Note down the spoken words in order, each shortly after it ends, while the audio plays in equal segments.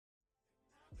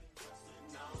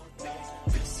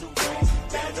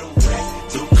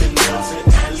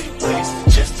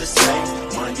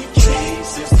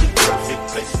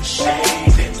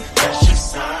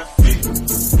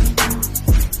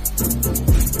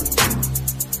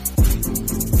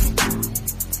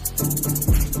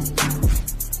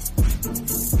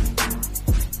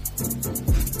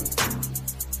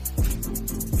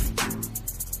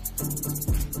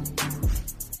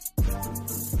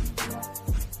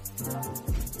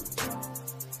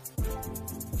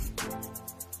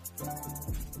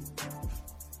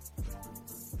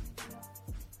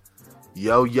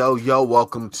Yo, yo, yo,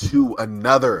 welcome to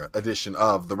another edition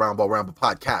of the Roundball Ramble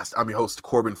podcast. I'm your host,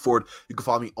 Corban Ford. You can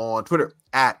follow me on Twitter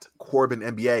at Corban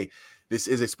NBA. This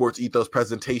is a Sports Ethos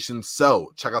presentation,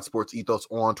 so check out Sports Ethos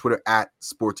on Twitter at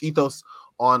Sports Ethos,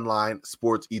 online,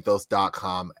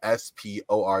 sportsethos.com,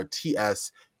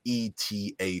 SPORTSETHOS.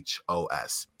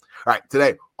 All right,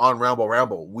 today on Roundball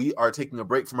Ramble, we are taking a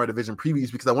break from our division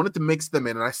previews because I wanted to mix them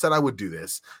in, and I said I would do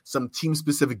this, some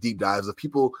team-specific deep dives of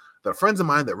people that are friends of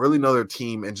mine that really know their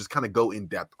team and just kind of go in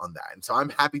depth on that. And so I'm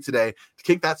happy today to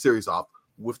kick that series off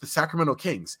with the Sacramento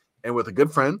Kings and with a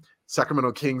good friend,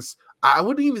 Sacramento Kings. I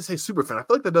wouldn't even say super fan. I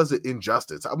feel like that does it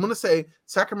injustice. I'm going to say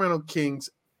Sacramento Kings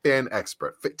fan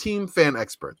expert, team fan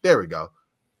expert. There we go.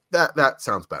 That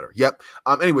sounds better. Yep.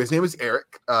 Anyways, his name is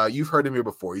Erik. You've heard him here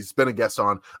before. He's been a guest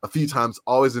on a few times.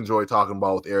 Always enjoy talking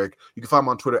ball with Erik. You can find him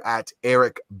on Twitter at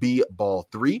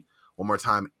ErikBBall3. One more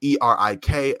time,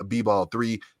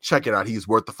 ErikBBall3. Check it out. He's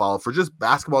worth the follow for just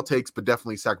basketball takes, but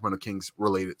definitely Sacramento Kings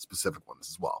related specific ones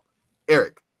as well.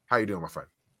 Erik, how you doing, my friend?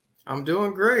 I'm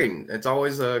doing great. It's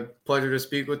always a pleasure to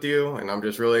speak with you, and I'm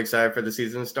just really excited for the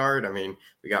season to start. I mean,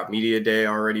 we got media day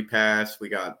already passed. We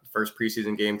got the first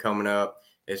preseason game coming up.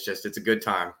 It's a good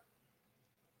time.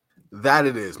 That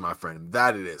it is, my friend.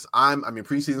 That it is.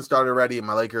 Preseason started already, and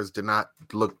my Lakers did not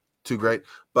look too great,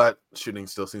 but shooting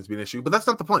still seems to be an issue. But that's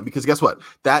not the point, because guess what?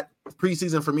 That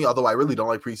preseason for me, although I really don't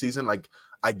like preseason, like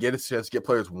I get a chance to get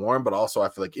players warm, but also I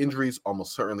feel like injuries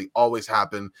almost certainly always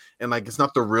happen, and like it's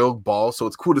not the real ball. So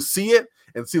it's cool to see it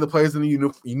and see the players in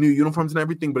the new uniforms and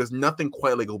everything, but it's nothing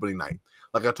quite like opening night.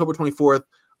 Like October 24th,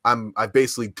 I've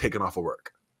basically taken off of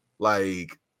work.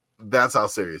 Like, that's how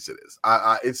serious it is.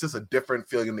 It's just a different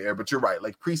feeling in the air. But you're right.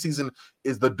 Like preseason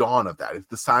is the dawn of that. It's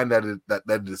the sign that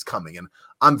it is coming, and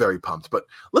I'm very pumped. But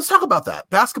let's talk about that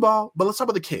basketball. But let's talk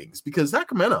about the Kings, because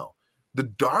Sacramento, the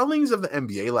darlings of the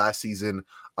NBA last season,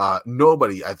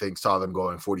 nobody I think saw them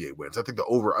going 48 wins. I think the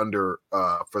over under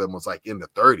for them was like in the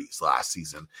 30s last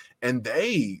season, and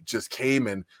they just came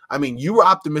in. I mean, you were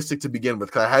optimistic to begin with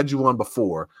because I had you on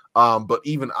before, but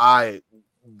even I.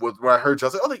 When I heard you, I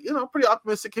was like, pretty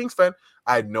optimistic Kings fan.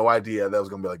 I had no idea that was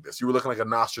going to be like this. You were looking like a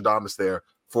Nostradamus there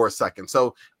for a second.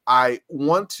 So I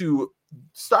want to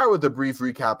start with a brief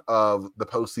recap of the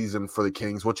postseason for the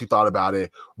Kings, what you thought about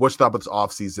it, what you thought about this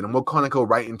offseason, and we'll kind of go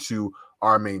right into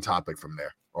our main topic from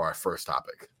there, or our first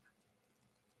topic.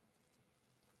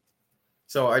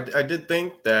 So I did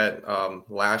think that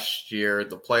last year,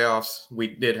 the playoffs, we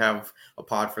did have a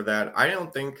pod for that. I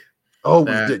don't think we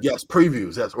did. Yes,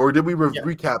 previews. Yes. Or did we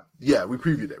recap? Yeah, we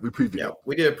previewed it.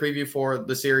 We did a preview for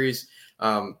the series.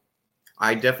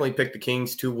 I definitely picked the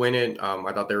Kings to win it.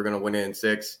 I thought they were going to win it in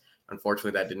 6. Unfortunately,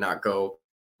 that did not go.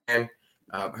 And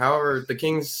however, the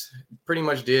Kings pretty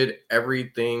much did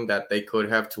everything that they could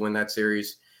have to win that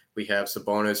series. We have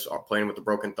Sabonis playing with a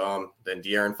broken thumb. Then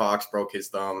De'Aaron Fox broke his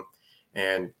thumb.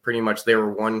 And pretty much they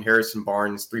were one Harrison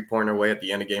Barnes 3-pointer away at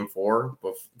the end of game 4.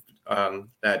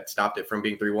 That stopped it from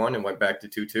being 3-1 and went back to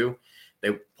 2-2.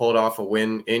 They pulled off a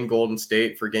win in Golden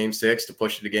State for game 6 to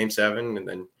push it to game 7, and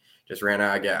then just ran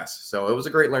out of gas. So it was a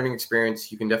great learning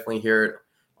experience. You can definitely hear it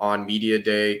on media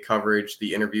day coverage,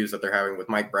 the interviews that they're having with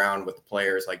Mike Brown, with the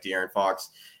players like De'Aaron Fox.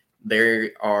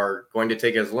 They are going to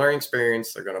take it as a learning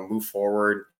experience. They're going to move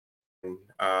forward.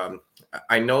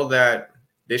 I know that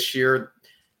this year,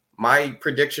 my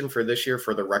prediction for this year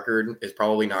for the record is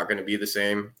probably not going to be the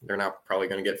same. They're not probably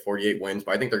going to get 48 wins,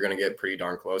 but I think they're going to get pretty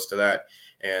darn close to that.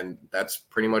 And that's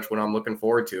pretty much what I'm looking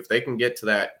forward to. If they can get to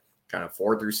that kind of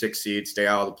 4 through 6 seed, stay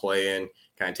out of the play-in,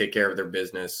 kind of take care of their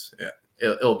business,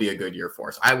 it'll be a good year for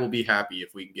us. I will be happy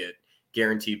if we can get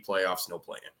guaranteed playoffs, no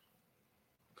play-in.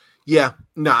 Yeah,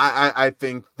 no, I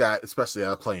think that especially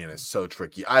play-in is so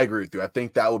tricky. I agree with you. I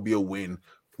think that would be a win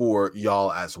for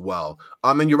y'all as well.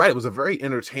 And you're right, it was a very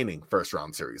entertaining first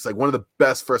round series, like one of the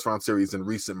best first round series in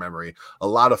recent memory. A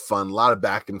lot of fun, a lot of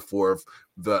back and forth.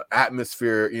 The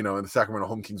atmosphere, in the Sacramento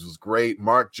Home Kings was great.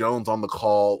 Mark Jones on the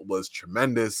call was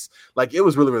tremendous. Like, it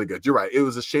was really, really good. You're right. It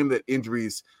was a shame that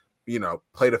injuries,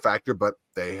 played a factor, but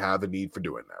they have a need for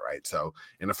doing that, right? So,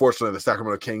 and unfortunately, the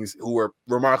Sacramento Kings, who were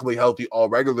remarkably healthy all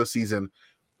regular season,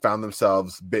 found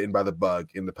themselves bitten by the bug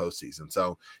in the postseason.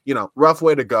 So, rough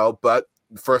way to go, but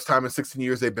first time in 16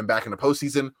 years they've been back in the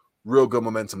postseason. Real good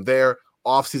momentum there.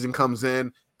 Offseason comes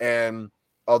in, and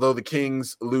although the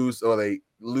Kings lose Shemezi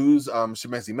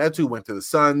Metu went to the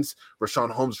Suns,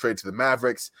 Rashawn Holmes traded to the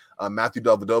Mavericks, Matthew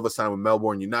Dellavedova signed with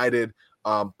Melbourne United,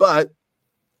 and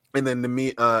then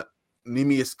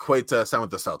Neemias Queta signed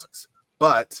with the Celtics.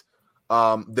 But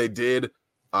they did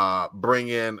bring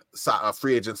in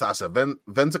free agent Sasha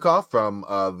Vencikov from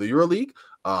the EuroLeague.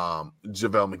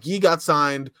 JaVale McGee got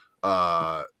signed.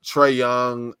 Trey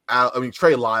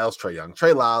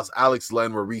Lyles, Alex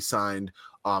Len were re-signed.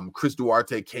 Chris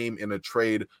Duarte came in a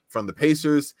trade from the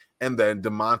Pacers, and then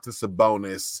Domantas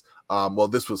Sabonis. Well,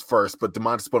 this was first, but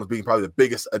Domantas Sabonis being probably the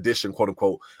biggest addition, quote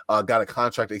unquote, got a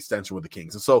contract extension with the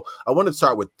Kings. And so I want to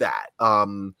start with that.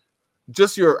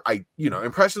 Just your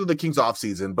impressions of the Kings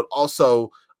offseason, but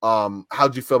also how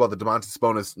do you feel about the Domantas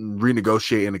Sabonis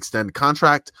renegotiate and extend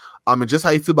contract? And just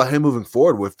how you feel about him moving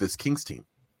forward with this Kings team.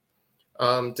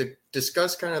 To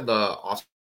discuss kind of the off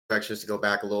just to go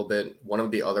back a little bit, one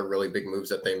of the other really big moves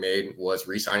that they made was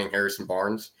re-signing Harrison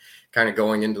Barnes. Kind of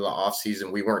going into the offseason,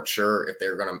 we weren't sure if they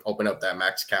were going to open up that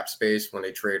max cap space when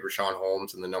they trade Rashawn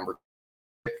Holmes and the number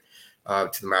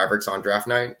to the Mavericks on draft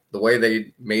night. The way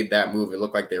they made that move, it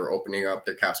looked like they were opening up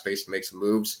their cap space to make some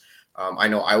moves. I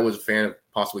know I was a fan of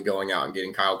possibly going out and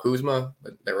getting Kyle Kuzma,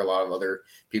 but there were a lot of other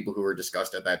people who were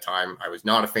discussed at that time. I was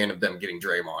not a fan of them getting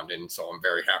Draymond, and so I'm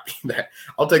very happy that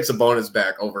I'll take Sabonis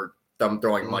back over them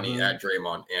throwing money at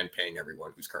Draymond and paying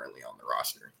everyone who's currently on the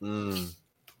roster.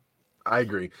 I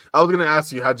agree. I was going to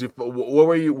ask you,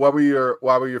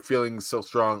 why were your feelings so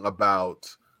strong about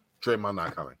Draymond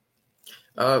not coming?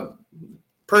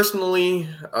 Personally,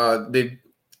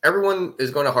 everyone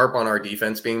is going to harp on our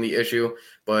defense being the issue,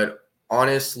 but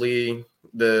honestly,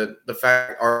 the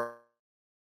fact our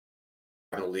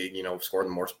in the league, scored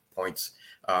the most points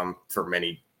for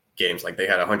many games. Like they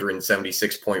had a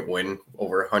 176-point win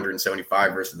over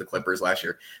 175 versus the Clippers last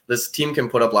year. This team can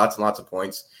put up lots and lots of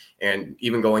points, and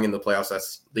even going in the playoffs,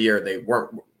 that's the year they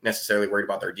weren't necessarily worried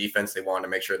about their defense. They wanted to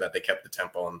make sure that they kept the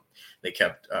tempo and they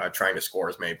kept trying to score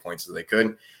as many points as they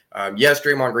could. Yes,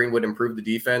 Draymond Green would improve the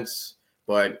defense,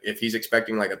 but if he's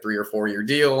expecting like a 3 or 4 year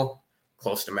deal,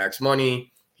 close to max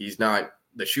money, he's not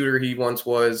the shooter he once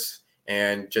was.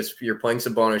 And just you're playing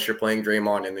Sabonis, you're playing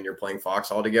Draymond, and then you're playing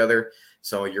Fox all together.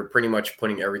 So you're pretty much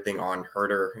putting everything on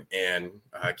Herter and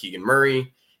Keegan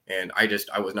Murray. And I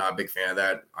was not a big fan of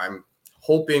that. I'm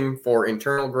hoping for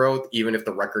internal growth, even if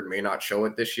the record may not show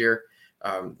it this year.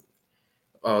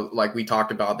 Like we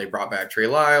talked about, they brought back Trey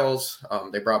Lyles.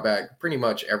 They brought back pretty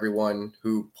much everyone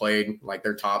who played like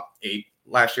their top 8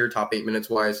 last year, top 8 minutes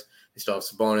wise. They still have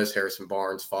Sabonis, Harrison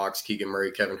Barnes, Fox, Keegan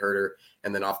Murray, Kevin Herter,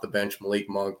 and then off the bench, Malik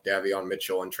Monk, Davion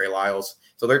Mitchell, and Trey Lyles.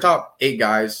 So their top 8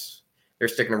 guys, they're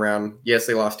sticking around. Yes,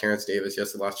 they lost Terrence Davis.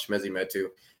 Yes, they lost Shmezi Metu.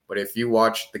 But if you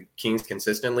watch the Kings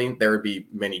consistently, there would be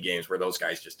many games where those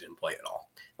guys just didn't play at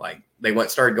all. Like they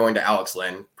started going to Alex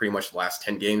Len pretty much the last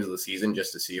 10 games of the season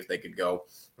just to see if they could go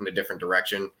in a different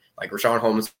direction. Like Rashawn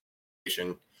Holmes,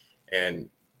 and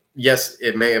yes,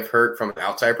 it may have hurt from an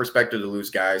outside perspective to lose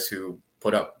guys who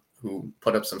put up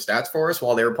some stats for us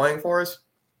while they were playing for us.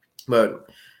 But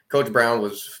Coach Brown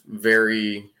was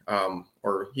Coach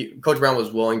Brown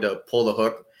was willing to pull the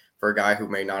hook for a guy who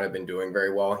may not have been doing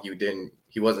very well.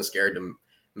 He wasn't scared to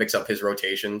mix up his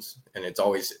rotations, and it's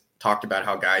always talked about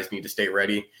how guys need to stay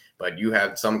ready. But you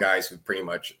have some guys who pretty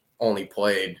much only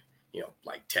played,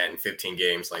 like 10, 15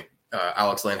 games. Like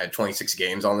Alex Len had 26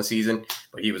 games on the season,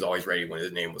 but he was always ready when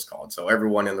his name was called. So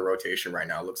everyone in the rotation right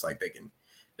now looks like they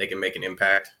can make an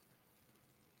impact.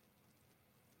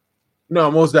 No,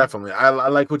 most definitely. I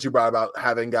like what you brought about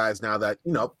having guys now that,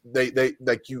 they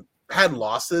like you had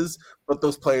losses, but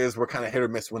those players were kind of hit or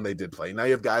miss when they did play. Now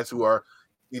you have guys who are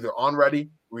either on ready,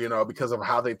 because of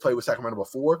how they played with Sacramento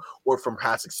before, or from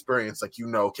past experience, like,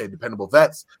 okay, dependable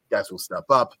vets, guys will step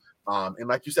up. And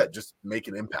like you said, just make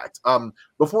an impact.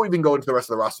 Before we even go into the rest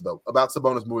of the roster, though, about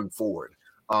Sabonis moving forward,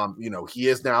 he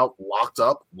is now locked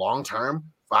up long-term,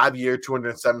 5-year,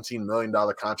 $217 million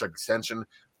contract extension.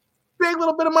 Big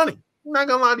little bit of money. I'm not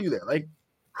gonna lie to you there. Like,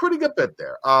 pretty good bit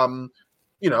there.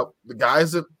 The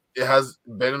guys that has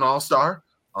been an all-star.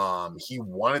 He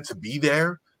wanted to be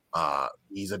there.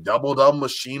 He's a double-double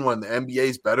machine, one of the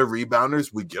NBA's better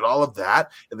rebounders. We get all of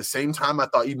that. At the same time, I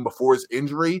thought even before his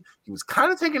injury, he was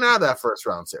kind of taken out of that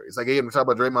first-round series. Like, again, we talk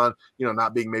about Draymond,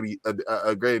 not being maybe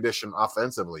a great addition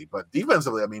offensively, but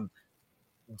defensively, I mean,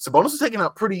 Sabonis was taken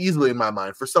out pretty easily in my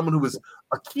mind for someone who was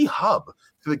a key hub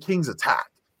to the Kings' attack.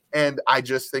 And I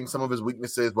just think some of his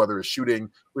weaknesses, whether it's shooting,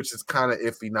 which is kind of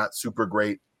iffy, not super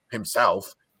great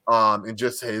himself, and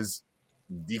just his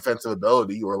defensive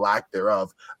ability or lack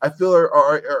thereof, I feel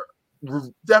are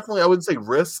definitely, I wouldn't say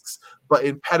risks, but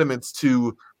impediments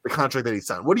to the contract that he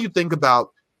signed. What do you think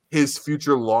about his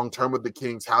future long-term with the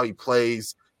Kings, how he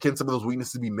plays? Can some of those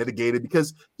weaknesses be mitigated?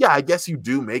 Because, yeah, I guess you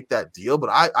do make that deal, but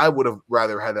I would have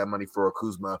rather had that money for a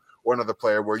Kuzma or another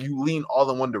player where you lean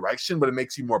all in one direction, but it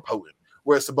makes you more potent.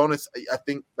 Whereas Sabonis, I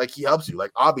think, like, he helps you, like,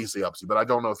 obviously helps you, but I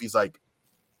don't know if he's like,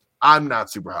 I'm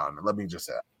not super high on him. Let me just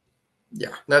say that.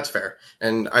 Yeah, that's fair.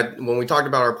 And when we talked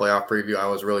about our playoff preview, I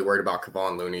was really worried about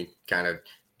Kevon Looney kind of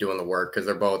doing the work because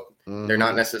they're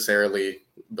not necessarily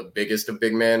the biggest of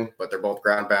big men, but they're both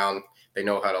ground bound. They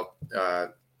know how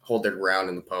to hold their ground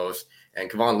in the post. And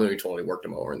Kevon Looney totally worked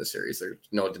him over in the series. There's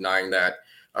no denying that.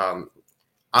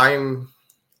 I'm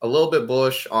a little bit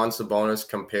bullish on Sabonis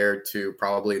compared to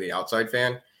probably the outside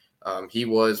fan. He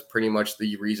was pretty much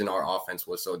the reason our offense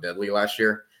was so deadly last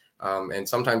year. And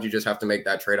sometimes you just have to make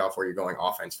that trade-off where you're going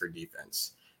offense for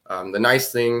defense. The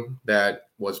nice thing that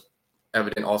was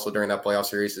evident also during that playoff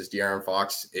series is De'Aaron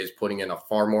Fox is putting in a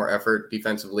far more effort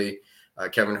defensively.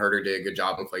 Kevin Huerter did a good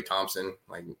job on Klay Thompson.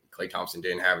 Like Klay Thompson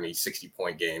didn't have any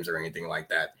 60-point games or anything like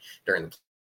that during the.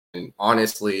 And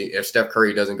honestly, if Steph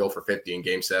Curry doesn't go for 50 in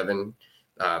Game 7,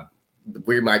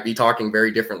 we might be talking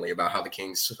very differently about how the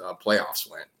Kings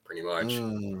playoffs went. Pretty much.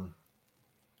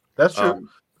 That's true.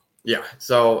 Yeah.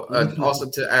 So also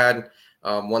to add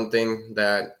one thing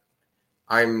that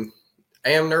I am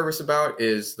nervous about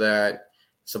is that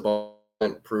Sabonis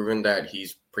hasn't proven that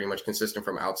he's pretty much consistent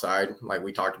from outside, like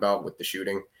we talked about with the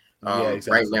shooting.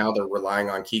 Exactly. Right now, they're relying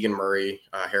on Keegan Murray,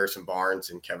 Harrison Barnes,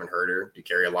 and Kevin Huerter to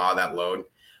carry a lot of that load.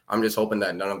 I'm just hoping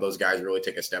that none of those guys really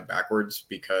take a step backwards,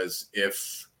 because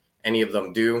if any of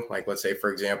them do, like let's say,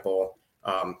 for example,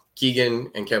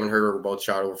 Keegan and Kevin Huerter were both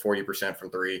shot over 40% from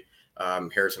three.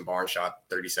 Harrison Barnes shot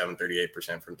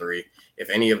 38% from three. If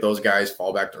any of those guys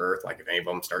fall back to earth, like if any of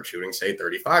them start shooting, say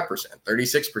 35%,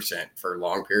 36% for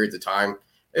long periods of time,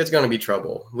 it's going to be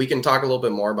trouble. We can talk a little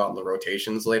bit more about the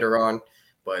rotations later on,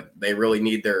 but they really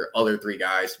need their other three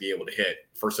guys to be able to hit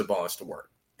for Sabonis to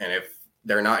work. And if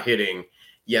they're not hitting,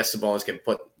 yes, Sabonis can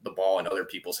put the ball in other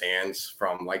people's hands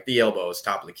from like the elbows,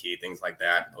 top of the key, things like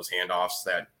that, those handoffs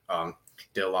that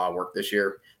did a lot of work this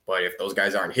year. But if those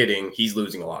guys aren't hitting, he's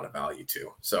losing a lot of value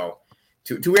too. So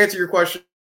to answer your question,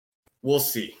 we'll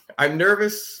see. I'm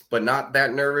nervous, but not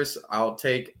that nervous. I'll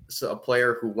take a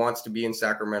player who wants to be in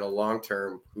Sacramento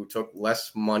long-term, who took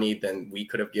less money than we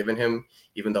could have given him,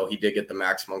 even though he did get the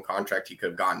maximum contract he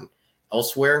could have gotten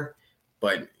elsewhere.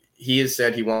 But he has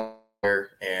said he wants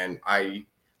here, and I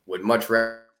would much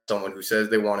rather someone who says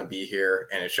they want to be here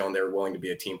and has shown they're willing to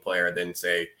be a team player than,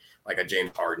 say, like a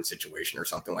James Harden situation or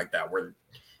something like that, where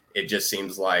it just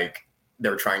seems like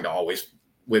they're trying to always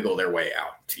wiggle their way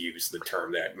out, to use the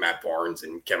term that Matt Barnes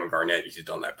and Kevin Garnett used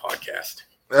on that podcast.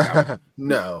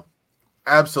 No,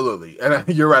 absolutely. And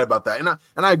you're right about that.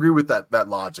 And I agree with that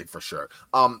logic for sure.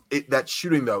 That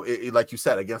shooting though, like you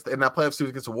said, in that playoff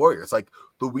series against the Warriors, like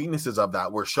the weaknesses of that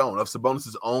were shown, of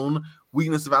Sabonis' own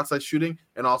weakness of outside shooting,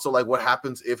 and also like what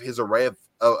happens if his array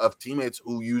of teammates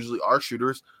who usually are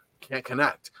shooters can't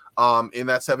connect. In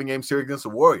that 7-game series against the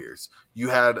Warriors, you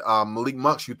had Malik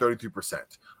Monk shoot 33%.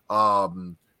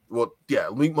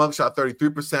 Malik Monk shot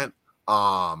 33%.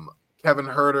 Kevin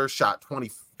Huerter shot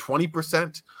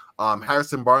 20%.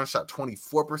 Harrison Barnes shot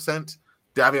 24%.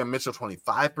 Davion Mitchell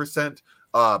 25%.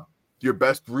 Your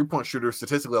best 3-point shooter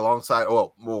statistically alongside,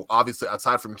 obviously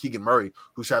outside from Keegan Murray,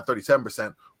 who shot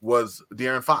 37%, was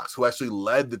De'Aaron Fox, who actually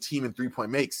led the team in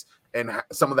 3-point makes. And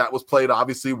some of that was played,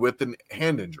 obviously, with a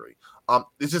hand injury.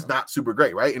 It's just not super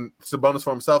great, right? And Sabonis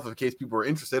for himself, in case people were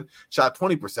interested, shot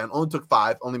 20%, only took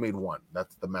 5, only made 1.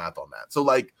 That's the math on that. So,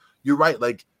 like, you're right.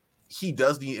 Like, he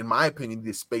does need, in my opinion,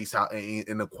 to space out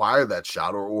and acquire that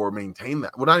shot or maintain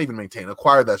that. Well, not even maintain,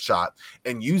 acquire that shot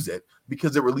and use it,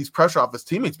 because it released pressure off his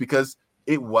teammates, because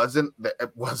it wasn't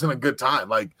a good time,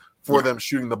 like, for them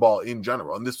shooting the ball in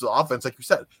general. And this was offense, like you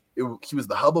said, he was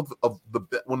the hub of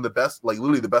one of the best, like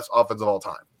literally the best offense of all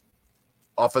time,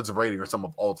 offensive rating or some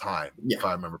of all time, if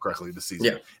I remember correctly, this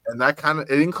season. And that it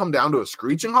didn't come down to a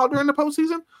screeching halt during the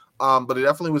postseason, but it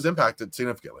definitely was impacted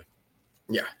significantly.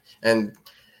 Yeah, and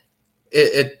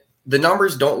the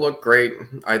numbers don't look great.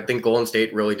 I think Golden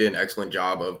State really did an excellent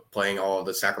job of playing all of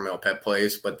the Sacramento pet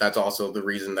plays, but that's also the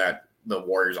reason that the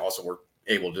Warriors also were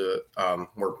able to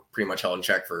were pretty much held in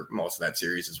check for most of that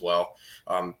series as well.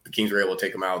 The Kings were able to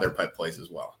take them out of their pet plays as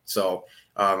well. So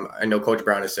I know Coach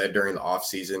Brown has said during the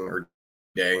offseason or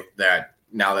day that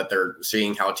now that they're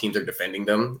seeing how teams are defending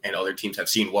them and other teams have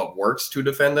seen what works to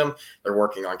defend them, they're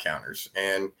working on counters.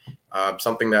 And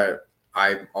something that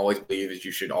I always believe is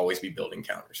you should always be building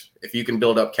counters. If you can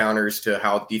build up counters to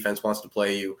how defense wants to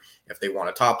play you, if they want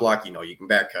a top block, you can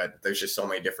back cut. There's just so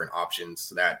many different options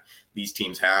that these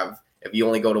teams have. If you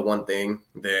only go to one thing,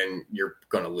 then you're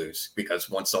going to lose, because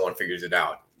once someone figures it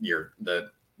out, the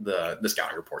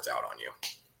scouting report's out on you.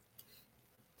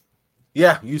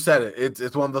 Yeah, you said it.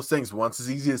 It's one of those things. Once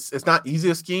it's not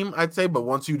easy a scheme, I'd say, but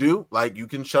once you do, like, you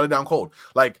can shut it down cold.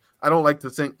 Like, I don't like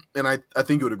to think, and I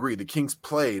think you would agree, the Kings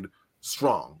played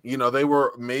strong. They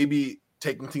were maybe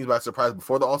taking teams by surprise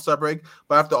before the All-Star break,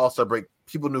 but after the All-Star break,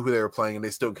 people knew who they were playing, and they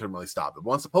still couldn't really stop it. But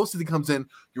once the postseason comes in,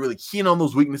 you're really keen on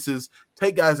those weaknesses,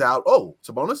 take guys out. Oh,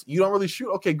 Sabonis, you don't really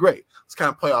shoot? Okay, great. Let's kind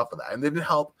of play off of that. And it didn't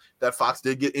help that Fox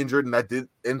did get injured, and that did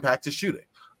impact his shooting.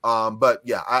 But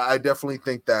yeah, I definitely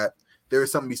think that there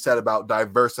is something to be said about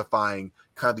diversifying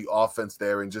kind of the offense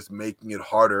there and just making it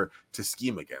harder to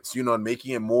scheme against, and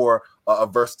making it more a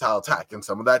versatile attack. And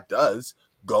some of that does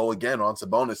go again on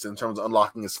Sabonis in terms of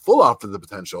unlocking his full offensive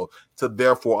potential to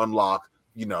therefore unlock,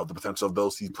 the potential of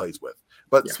those he plays with.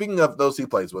 But Speaking of those he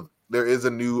plays with, there is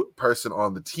a new person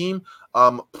on the team.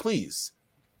 Please,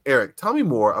 Erik, tell me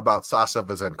more about Sasha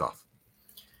Vezenkov.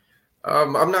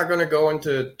 I'm not going to go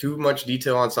into too much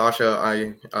detail on Sasha.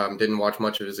 I didn't watch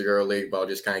much of his EuroLeague, but I'll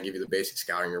just kind of give you the basic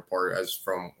scouting report as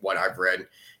from what I've read.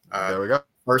 There we go.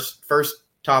 First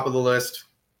top of the list,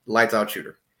 lights out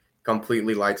shooter.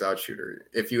 Completely lights out shooter.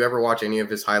 If you ever watch any of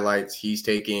his highlights, he's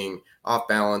taking off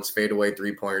balance, fadeaway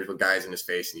 3-pointers with guys in his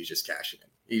face, and he's just cashing it.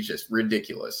 He's just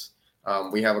ridiculous.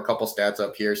 We have a couple stats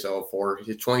up here. So for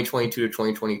his 2022 to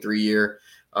 2023 year,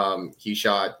 he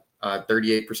shot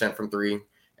 38% from three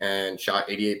and shot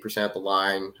 88% at the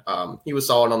line. He was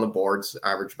solid on the boards,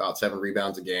 averaged about 7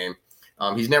 rebounds a game.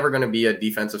 He's never going to be a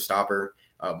defensive stopper.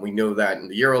 We know that in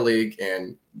the EuroLeague,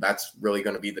 and that's really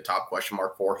going to be the top question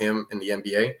mark for him in the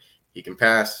NBA. He can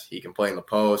pass, he can play in the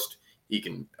post, he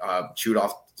can shoot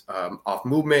off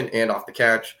movement and off the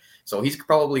catch. So he's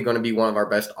probably going to be one of our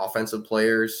best offensive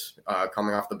players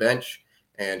coming off the bench,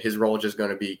 and his role is just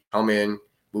going to be come in,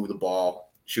 move the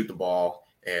ball, shoot the ball,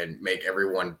 and make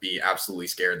everyone be absolutely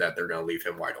scared that they're going to leave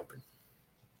him wide open.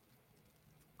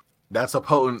 That's a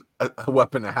potent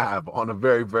weapon to have on a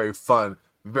very, very fun,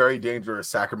 very dangerous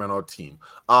Sacramento team.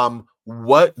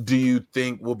 What do you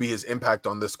think will be his impact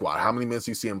on this squad? How many minutes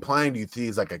do you see him playing? Do you see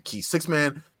he's like a key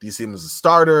 6-man? Do you see him as a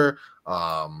starter?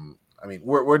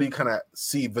 Where do you kind of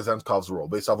see Vezenkov's role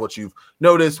based off what you've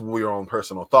noticed, your own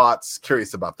personal thoughts?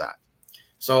 Curious about that.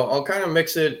 So I'll kind of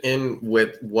mix it in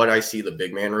with what I see the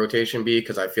big man rotation be,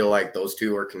 because I feel like those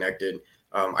two are connected.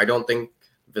 I don't think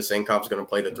Vezenkov's going to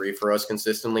play the 3 for us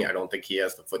consistently. I don't think he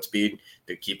has the foot speed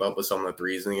to keep up with some of the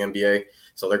threes in the NBA.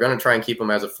 So they're going to try and keep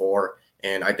him as a 4.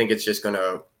 And I think it's just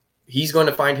he's going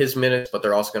to find his minutes, but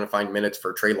they're also going to find minutes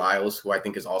for Trey Lyles, who I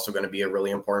think is also going to be a really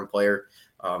important player.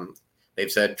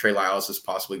 They've said Trey Lyles is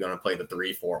possibly going to play the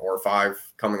 3, 4, or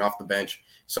 5 coming off the bench.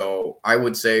 So I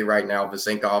would say right now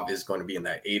Vezenkov is going to be in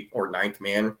that 8th or 9th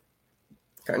man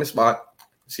kind of spot.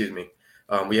 Excuse me.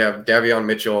 We have Davion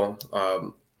Mitchell,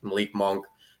 Malik Monk,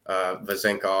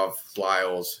 Vezenkov,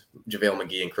 Lyles, JaVale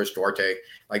McGee, and Chris Duarte.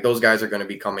 Like, those guys are going to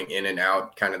be coming in and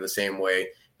out kind of the same way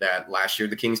that last year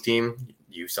the Kings team,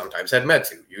 you sometimes had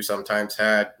Metu, you sometimes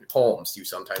had Holmes, you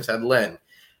sometimes had Len.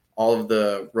 All of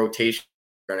the rotation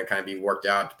are going to kind of be worked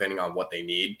out depending on what they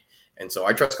need. And so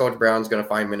I trust Coach Brown's going to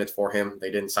find minutes for him.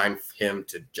 They didn't sign him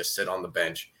to just sit on the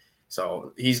bench.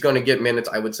 So he's going to get minutes.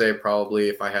 I would say probably,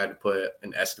 if I had to put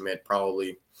an estimate,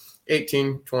 probably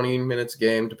 18, 20 minutes a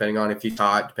game, depending on if he's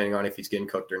hot, depending on if he's getting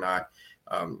cooked or not.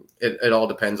 It all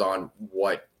depends on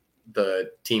what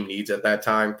the team needs at that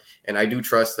time. And I do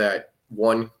trust that,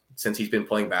 one, since he's been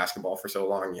playing basketball for so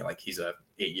long, he's a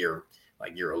 8-year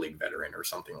EuroLeague veteran or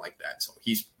something like that. So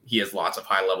he has lots of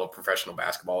high level professional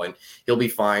basketball, and he'll be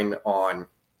fine on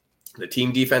the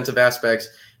team defensive aspects.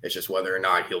 It's just whether or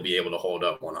not he'll be able to hold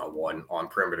up one-on-one on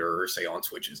perimeter or say on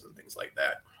switches and things like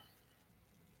that.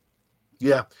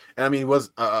 Yeah. And he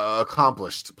was an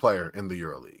accomplished player in the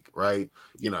EuroLeague, right?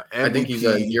 MVP. I think he's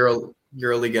a EuroLeague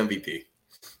MVP.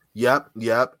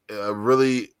 Yep. A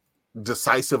really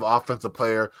decisive offensive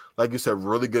player. Like you said,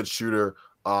 really good shooter.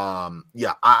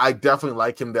 I definitely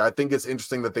like him there. I think it's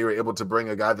interesting that they were able to bring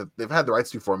a guy that they've had the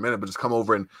rights to for a minute, but just come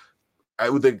over and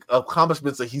with the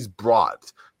accomplishments that he's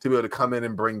brought to be able to come in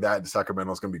and bring that to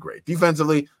Sacramento is going to be great.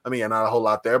 Defensively, not a whole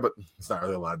lot there, but it's not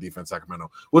really a lot of defense Sacramento,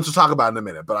 which we'll talk about in a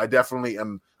minute. But I definitely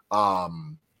am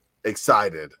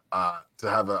excited to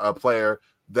have a player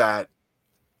that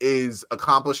is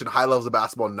accomplished in high levels of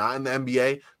basketball, not in the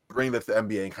NBA, bring that to the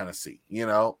NBA and kind of see,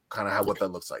 kind of what that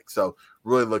looks like. So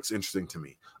really looks interesting to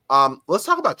me. Let's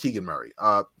talk about Keegan Murray,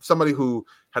 somebody who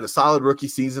had a solid rookie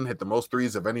season, hit the most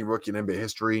threes of any rookie in NBA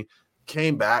history,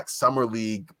 came back, Summer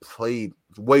League, played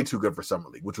way too good for Summer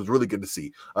League, which was really good to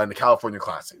see in the California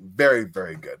Classic. Very,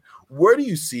 very good. Where do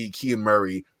you see Keegan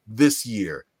Murray this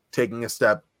year taking a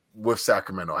step with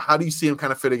Sacramento? How do you see him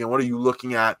kind of fitting in? What are you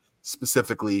looking at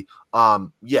specifically?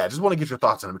 Just want to get your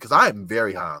thoughts on him, because I am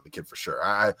very high on the kid for sure.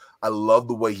 I love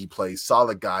the way he plays.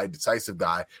 Solid guy, decisive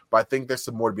guy, but I think there's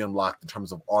some more to be unlocked in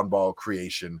terms of on-ball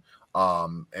creation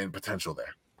and potential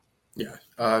there. Yeah.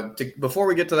 Before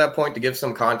we get to that point, to give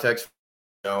some context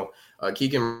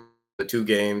Keegan, the 2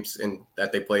 games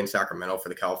that they played in Sacramento for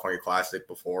the California Classic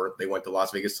before they went to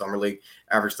Las Vegas Summer League,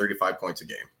 averaged 35 points a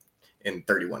game in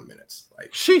 31 minutes.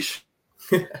 Like, sheesh.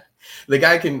 the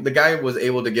guy was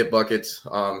able to get buckets.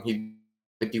 He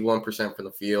 51% from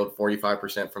the field,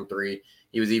 45% from 3.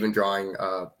 He was even drawing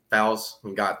fouls.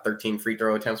 He got 13 free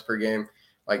throw attempts per game.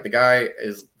 Like, the guy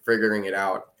is figuring it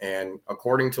out. And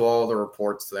according to all the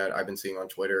reports that I've been seeing on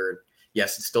Twitter,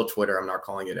 yes, it's still Twitter. I'm not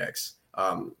calling it X.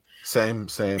 Same.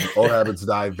 Old habits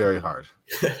die very hard.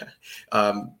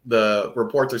 The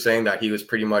reports are saying that he was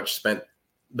pretty much spent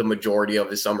the majority of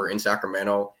his summer in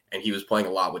Sacramento, and he was playing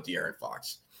a lot with De'Aaron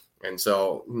Fox. And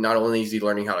so not only is he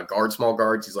learning how to guard small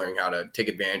guards, he's learning how to take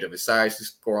advantage of his size to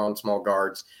score on small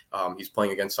guards. He's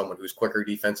playing against someone who's quicker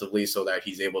defensively so that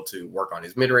he's able to work on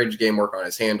his mid-range game, work on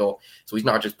his handle. So he's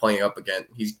not just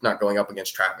he's not going up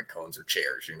against traffic cones or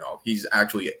chairs, He's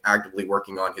actually actively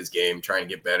working on his game, trying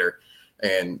to get better.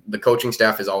 And the coaching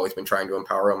staff has always been trying to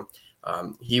empower him.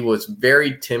 He was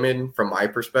very timid from my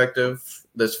perspective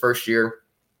this first year.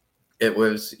 It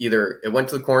was either it went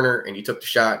to the corner and he took the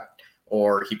shot,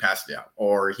 or he passed it out,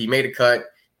 or he made a cut,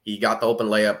 he got the open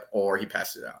layup, or he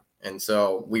passed it out. And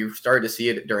so we started to see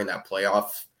it during that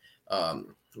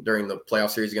during the playoff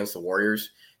series against the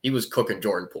Warriors. He was cooking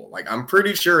Jordan Poole. Like, I'm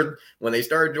pretty sure when they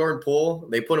started Jordan Poole,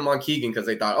 they put him on Keegan because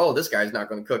they thought, oh, this guy's not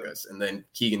going to cook us. And then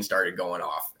Keegan started going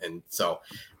off. And so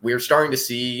we were starting to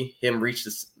see him reach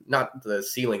this, not the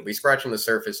ceiling, but he's scratching the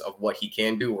surface of what he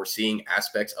can do. We're seeing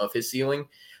aspects of his ceiling.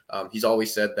 He's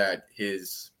always said that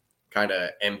his kind of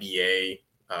NBA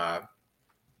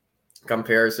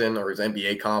comparison or his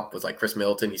NBA comp was like Chris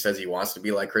Middleton. He says he wants to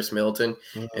be like Chris Middleton.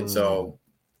 And so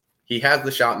he has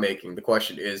the shot making. The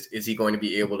question is he going to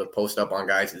be able to post up on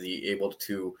guys? Is he able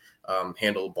to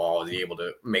handle the ball? Is he able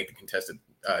to make the contested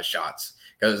shots?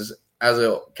 Because as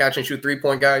a catch and shoot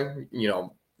 3-point guy,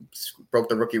 broke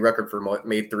the rookie record for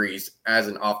made threes as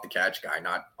an off the catch guy,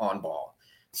 not on ball.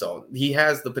 So he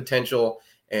has the potential,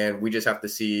 and we just have to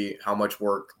see how much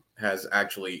work has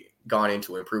actually gone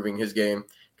into improving his game,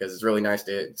 because it's really nice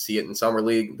to see it in summer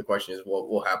league. The question is what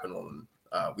will happen when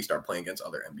we start playing against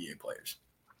other NBA players.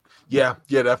 Yeah,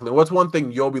 definitely. What's one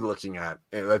thing you'll be looking at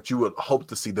that you would hope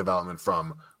to see development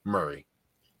from Murray?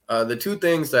 The 2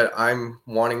 things that I'm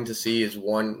wanting to see is,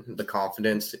 1, the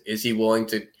confidence. Is he willing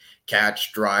to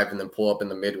catch, drive, and then pull up in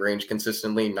the mid-range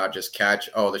consistently, not just catch,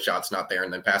 oh, the shot's not there,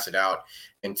 and then pass it out?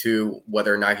 And 2,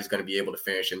 whether or not he's going to be able to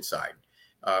finish inside.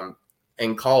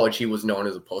 In college, he was known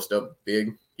as a post-up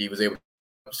big. He was able to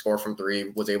score from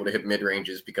 3, was able to hit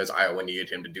mid-ranges because Iowa needed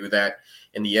him to do that.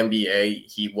 In the NBA,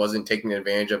 he wasn't taking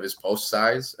advantage of his post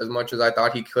size as much as I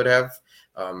thought he could have.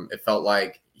 It felt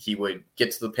like he would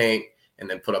get to the paint and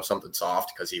then put up something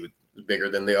soft because he was bigger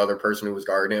than the other person who was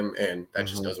guarding him, and that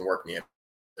just doesn't work in the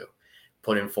NBA.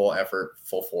 Put in full effort,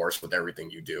 full force with everything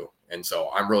you do. And so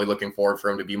I'm really looking forward for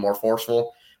him to be more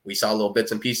forceful. We saw little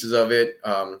bits and pieces of it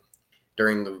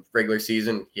during the regular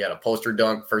season. He had a poster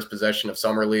dunk, first possession of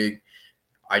Summer League.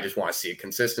 I just want to see it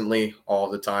consistently all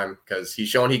the time because he's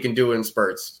shown he can do it in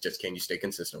spurts. Just can you stay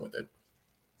consistent with it?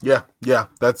 Yeah.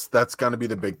 That's going to be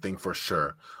the big thing for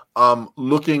sure.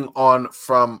 Looking on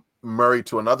from Murray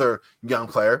to another young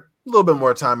player, a little bit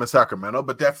more time in Sacramento,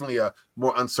 but definitely a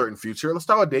more uncertain future. Let's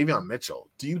talk about Davion Mitchell.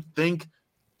 Do you think,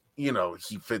 he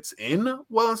fits in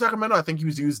well in Sacramento? I think he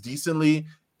was used decently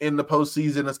in the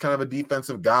postseason as kind of a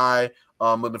defensive guy.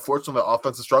 But unfortunately, the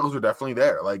offensive struggles were definitely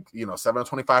there. 7 of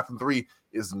 25 from 3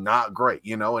 is not great,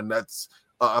 and that's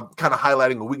kind of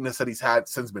highlighting a weakness that he's had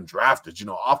since been drafted.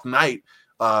 Off night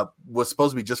was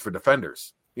supposed to be just for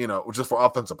defenders, just for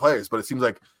offensive players. But it seems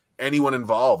like anyone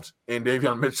involved in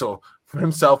Davion Mitchell,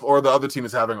 himself or the other team,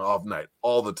 is having an off night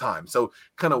all the time. So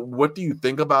kind of what do you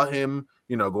think about him,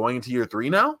 going into year 3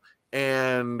 now?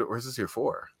 Or is this year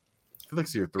 4? I feel like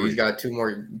it's year 3. He's got two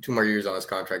more years on his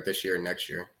contract, this year and next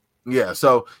year.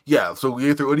 So year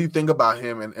 3, what do you think about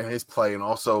him and his play, and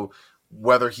also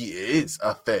whether he is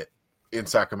a fit in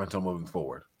Sacramento moving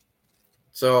forward?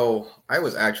 So I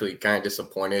was actually kind of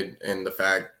disappointed in the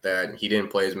fact that he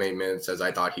didn't play as many minutes as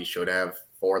I thought he should have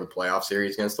for the playoff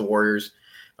series against the Warriors.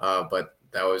 But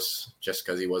that was just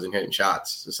because he wasn't hitting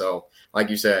shots. So like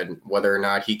you said, whether or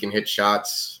not he can hit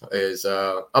shots is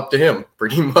up to him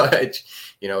pretty much.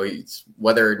 He's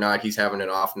whether or not he's having an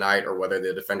off night or whether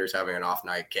the defender's having an off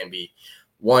night can be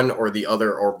one or the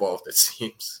other or both, it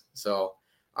seems. So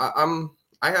I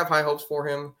have high hopes for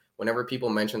him. Whenever people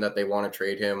mention that they want to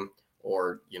trade him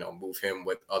or, move him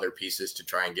with other pieces to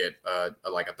try and get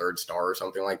a third star or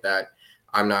something like that,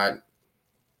 I'm not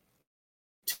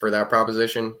for that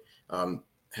proposition.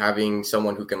 Having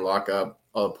someone who can lock up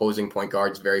opposing point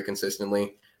guards very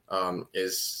consistently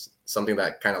is something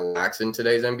that kind of lacks in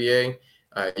today's NBA.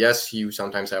 Yes, you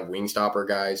sometimes have wing stopper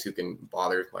guys who can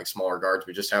bother like smaller guards,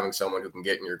 but just having someone who can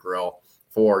get in your grill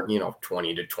for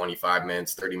 20 to 25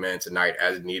 minutes, 30 minutes a night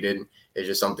as needed is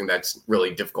just something that's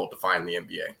really difficult to find in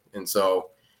the NBA. And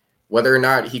so whether or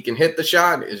not he can hit the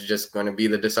shot is just going to be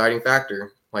the deciding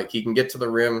factor. Like, he can get to the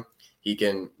rim, he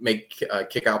can make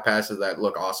kick out passes that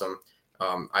look awesome.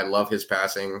 I love his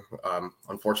passing.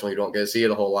 Unfortunately, you don't get to see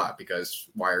it a whole lot because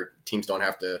teams don't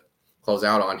have to close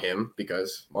out on him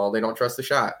because, well, they don't trust the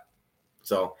shot.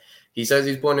 So he says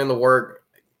he's putting in the work.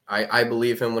 I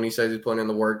believe him when he says he's putting in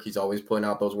the work. He's always putting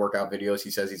out those workout videos.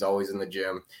 He says he's always in the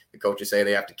gym. The coaches say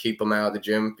they have to keep him out of the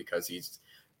gym because he's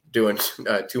doing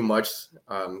too much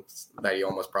that he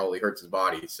almost probably hurts his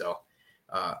body. So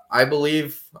I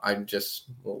believe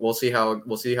we'll see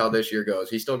how this year goes.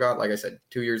 He's still got, like I said,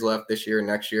 2 years left this year and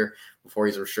next year before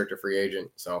he's a restricted free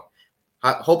agent. So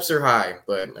hopes are high,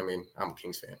 but I mean, I'm a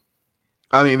Kings fan.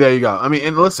 I mean, there you go. I mean,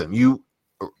 and listen, you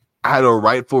had a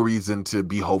rightful reason to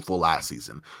be hopeful last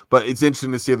season, but it's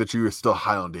interesting to see that you were still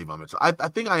high on Davion Mitchell. I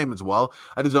think I am as well.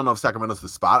 I just don't know if Sacramento's the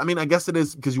spot. I mean, I guess it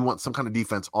is because you want some kind of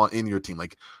defense in your team.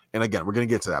 Like, and again, we're going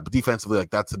to get to that, but defensively, like,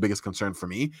 that's the biggest concern for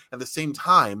me. At the same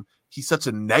time, he's such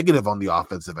a negative on the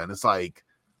offensive end. It's like,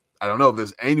 I don't know if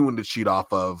there's anyone to cheat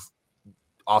off of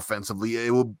offensively.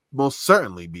 It will most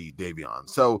certainly be Davion.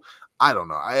 So I don't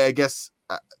know. I guess,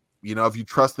 if you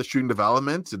trust the shooting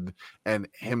development and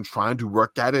him trying to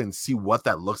work at it and see what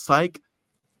that looks like,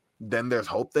 then there's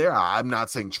hope there. I'm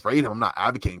not saying trade him. I'm not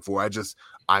advocating for it.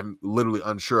 I'm literally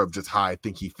unsure of just how I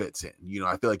think he fits in.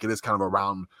 I feel like it is kind of a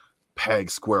round peg,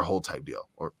 square hole type deal,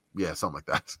 or something like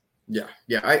that.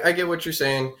 Yeah, I get what you're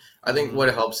saying. I think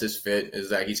what helps his fit is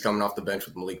that he's coming off the bench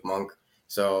with Malik Monk,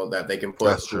 so that they can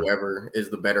put whoever is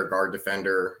the better guard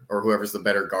defender or whoever's the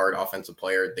better guard offensive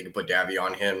player, they can put Davion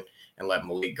on him and let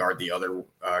Malik guard the other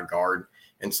guard.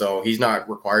 And so he's not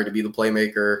required to be the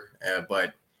playmaker,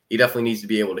 but he definitely needs to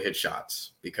be able to hit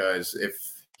shots, because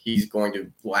if he's going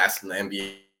to last in the NBA,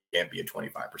 he can't be a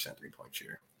 25% three-point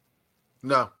shooter.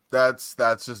 No, that's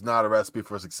just not a recipe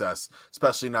for success,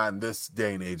 especially not in this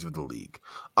day and age of the league.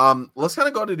 Let's kind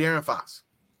of go to De'Aaron Fox.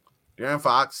 De'Aaron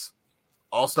Fox,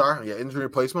 all-star, injury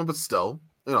replacement, but still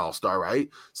an all-star, right?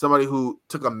 Somebody who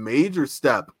took a major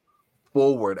step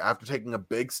forward after taking a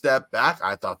big step back,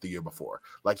 I thought, the year before.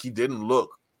 Like, he didn't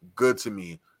look good to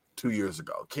me 2 years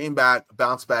ago. Came back,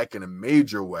 bounced back in a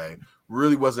major way.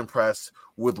 Really was impressed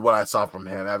with what I saw from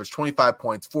him. Averaged 25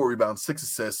 points, 4 rebounds, 6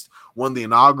 assists, won the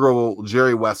inaugural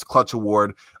Jerry West Clutch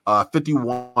Award,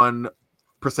 51%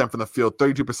 from the field,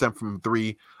 32% from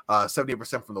three,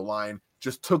 78% from the line.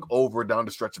 Just took over down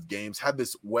the stretch of games, had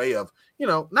this way of,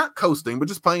 not coasting, but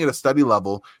just playing at a steady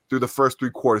level through the first 3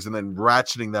 quarters and then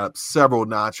ratcheting that up several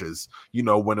notches,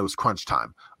 when it was crunch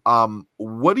time.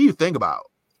 What do you think about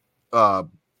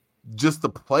just the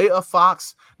play of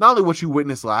Fox, not only what you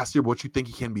witnessed last year, but what you think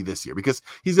he can be this year? Because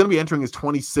he's going to be entering his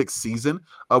 26th season,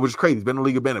 which is crazy. He's been in the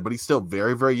league a minute, but he's still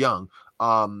very, very young.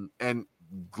 And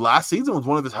last season was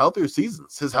one of his healthiest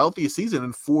season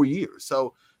in 4 years.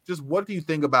 So just what do you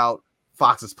think about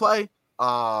Fox's play?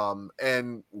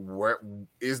 And where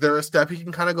is there a step he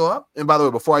can kind of go up? And by the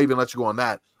way, before I even let you go on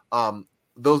that,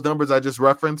 those numbers I just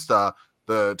referenced,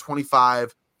 the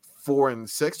 25, 4 and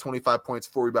 6, 25 points,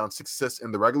 4 rebounds, 6 assists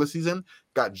in the regular season,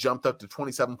 got jumped up to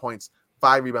 27 points,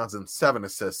 5 rebounds, and 7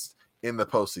 assists in the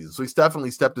postseason. So he's definitely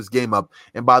stepped his game up.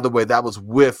 And by the way, that was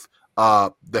with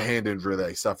the hand injury that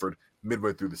he suffered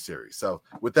midway through the series. So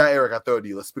with that, Eric, I throw it to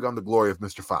you. Let's speak on the glory of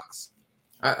Mr. Fox.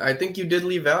 I think you did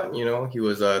leave out, he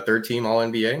was a third-team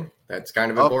All-NBA. That's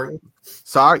kind of important.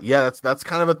 Sorry. Yeah, that's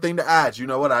kind of a thing to add. You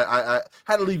know what? I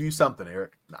had to leave you something,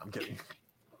 Eric. No, I'm kidding.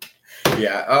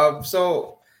 Yeah.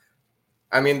 So,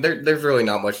 I mean, there's really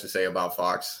not much to say about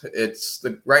Fox.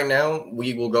 Right now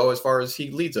we will go as far as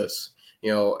he leads us.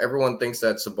 Everyone thinks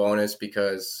that Sabonis,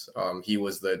 because he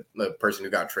was the person who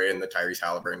got traded in the Tyrese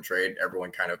Halliburton trade. Everyone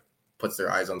kind of puts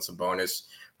their eyes on Sabonis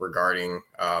regarding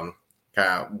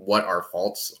kind of what our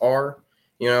faults are,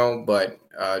 but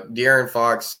De'Aaron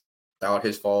Fox, without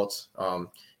his faults,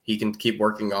 he can keep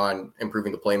working on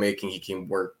improving the playmaking. He can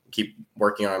keep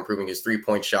working on improving his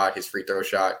 3-point shot, his free throw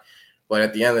shot. But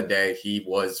at the end of the day, he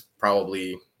was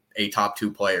probably a top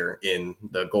 2 player in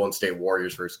the Golden State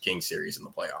Warriors versus Kings series in the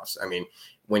playoffs. I mean,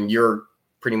 when you're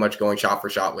pretty much going shot for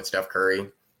shot with Steph Curry,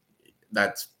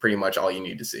 that's pretty much all you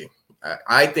need to see.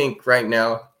 I think right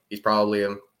now he's probably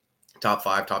a top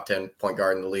 5, top 10 point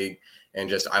guard in the league.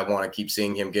 And I want to keep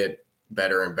seeing him get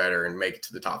better and better and make it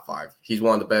to the top 5. He's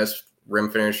one of the best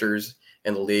rim finishers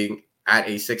in the league at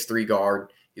a 6'3"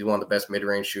 guard. He's one of the best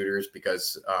mid-range shooters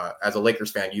because as a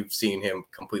Lakers fan, you've seen him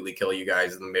completely kill you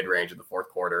guys in the mid-range in the fourth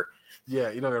quarter. Yeah,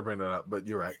 you don't gotta bring that up, but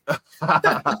you're right.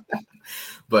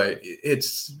 But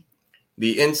it's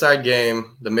the inside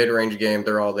game, the mid-range game,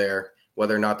 they're all there.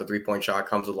 Whether or not the three-point shot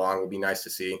comes along will be nice to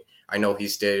see. I know he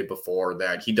stated before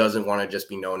that he doesn't want to just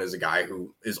be known as a guy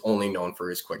who is only known for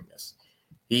his quickness.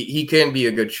 He can be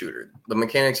a good shooter. The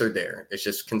mechanics are there. It's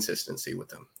just consistency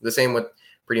with him. The same with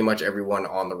pretty much everyone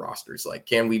on the rosters. Like,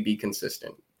 can we be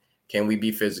consistent? Can we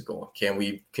be physical? Can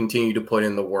we continue to put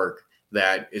in the work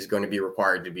that is going to be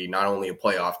required to be not only a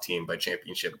playoff team, but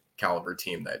championship caliber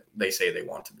team that they say they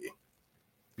want to be?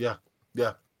 Yeah,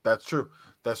 that's true.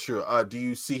 That's true. Do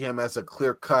you see him as a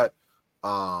clear-cut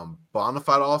bona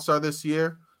fide all-star this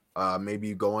year? Maybe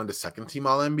you go into second-team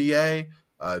All-NBA?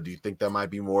 Do you think that might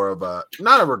be more of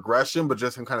not a regression, but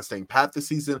just him kind of staying pat this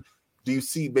season? Do you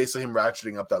see basically him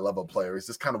ratcheting up that level of player? Is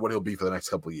this kind of what he'll be for the next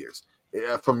couple of years?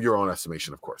 From your own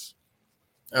estimation, of course.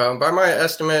 By my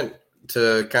estimate,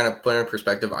 to kind of put in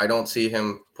perspective, I don't see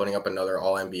him putting up another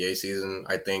All-NBA season.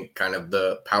 I think kind of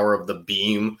the power of the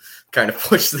beam kind of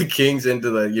pushed the Kings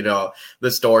into the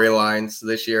storylines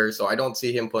this year. So I don't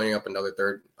see him putting up another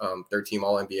third team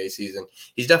All-NBA season.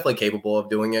 He's definitely capable of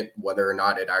doing it. Whether or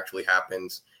not it actually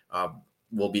happens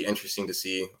will be interesting to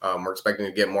see. We're expecting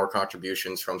to get more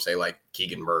contributions from, say, like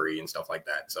Keegan Murray and stuff like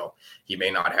that. So he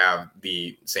may not have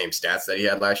the same stats that he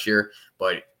had last year,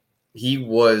 but he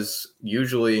was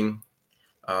usually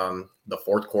the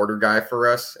fourth quarter guy for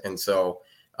us. And so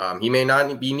he may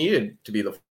not be needed to be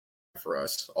the for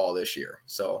us all this year.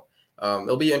 So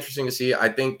it'll be interesting to see. I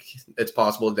think it's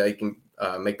possible that he can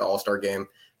make the All-Star game.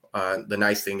 The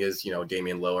nice thing is,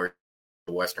 Damian Lillard,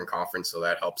 the Western Conference, so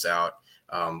that helps out.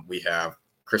 We have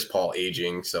Chris Paul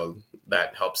aging, so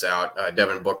that helps out.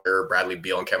 Devin Booker, Bradley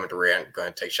Beal, and Kevin Durant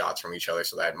going to take shots from each other,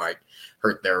 so that might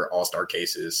hurt their all-star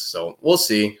cases. So we'll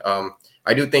see.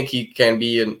 I do think he can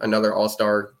be another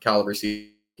all-star caliber season.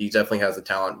 He definitely has the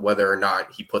talent. Whether or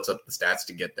not he puts up the stats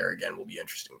to get there again will be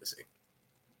interesting to see.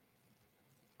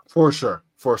 For sure.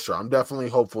 I'm definitely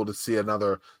hopeful to see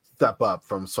another step up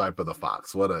from Swiper the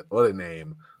Fox. What a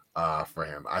name for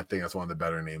him. I think that's one of the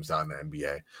better names out in the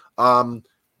NBA.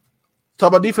 Talk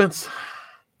about defense.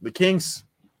 The Kings.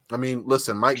 I mean,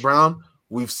 listen, Mike Brown,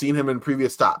 we've seen him in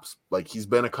previous stops. Like, he's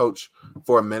been a coach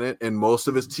for a minute, and most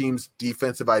of his team's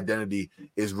defensive identity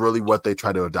is really what they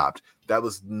try to adopt. That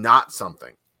was not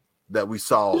something that we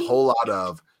saw a whole lot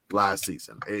of last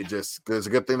season. There's a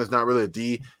good thing there's not really a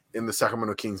D in the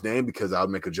Sacramento Kings name, because I would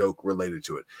make a joke related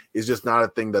to it. It's just not a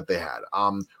thing that they had.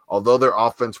 Although their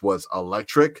offense was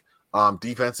electric,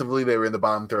 defensively, they were in the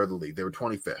bottom third of the league. They were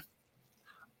 25th.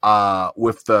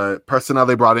 With the personnel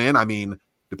they brought in, I mean,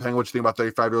 depending on what you think about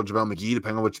 35-year-old JaVale McGee,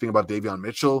 depending on what you think about Davion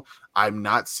Mitchell, I'm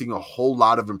not seeing a whole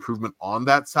lot of improvement on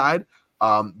that side.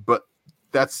 But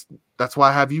that's why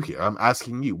I have you here. I'm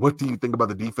asking you, what do you think about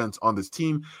the defense on this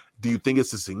team? Do you think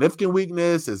it's a significant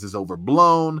weakness? Is this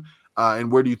overblown?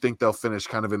 And where do you think they'll finish,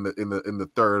 kind of in the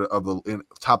third of the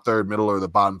top third, middle, or the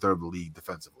bottom third of the league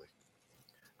defensively?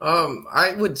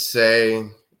 I would say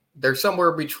they're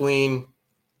somewhere between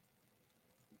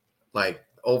like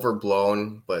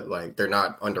overblown, but like they're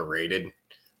not underrated.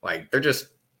 Like, they're just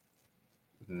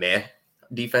meh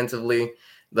defensively.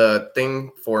 The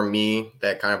thing for me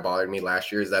that kind of bothered me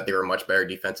last year is that they were a much better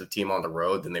defensive team on the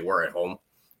road than they were at home.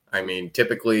 I mean,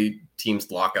 typically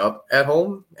teams lock up at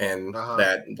home, and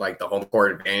that, like, the home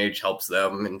court advantage helps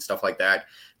them and stuff like that.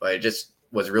 But it just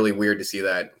was really weird to see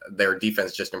that their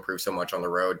defense just improved so much on the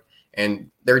road.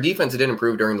 And their defense didn't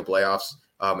improve during the playoffs.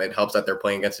 It helps that they're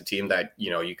playing against a team that,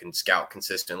 you can scout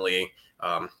consistently.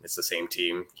 It's the same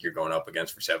team you're going up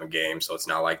against for 7 games. So it's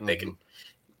not like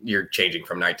you're changing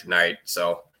from night to night.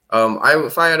 So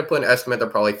if I had to put an estimate, they're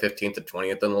probably 15th to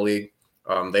 20th in the league.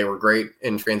 They were great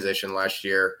in transition last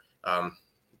year.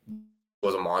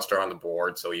 Was a monster on the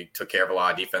board. So he took care of a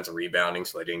lot of defensive rebounding.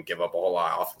 So they didn't give up a whole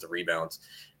lot of offensive rebounds.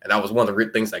 And that was one of the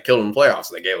things that killed them in the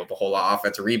playoffs. They gave up a whole lot of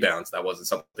offensive rebounds. That wasn't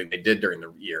something they did during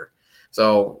the year.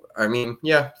 So, I mean,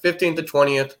 15th to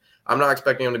 20th. I'm not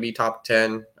expecting them to be top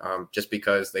 10 just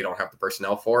because they don't have the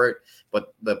personnel for it.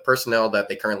 But the personnel that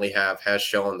they currently have has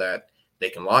shown that they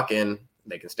can lock in,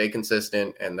 they can stay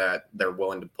consistent, and that they're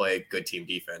willing to play good team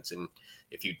defense. And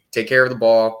if you take care of the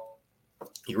ball,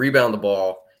 you rebound the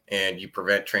ball, and you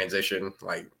prevent transition,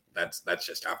 like that's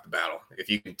just half the battle. If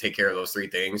you can take care of those 3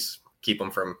 things, keep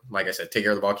them from, like I said, take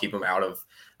care of the ball, keep them out of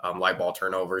light ball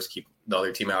turnovers, keep the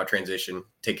other team out of transition,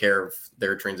 take care of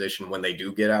their transition when they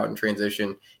do get out in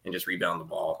transition, and just rebound the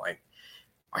ball. Like,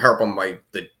 I harp on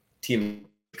the team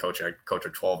coach. I coach a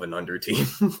 12 and under team.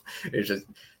 It's just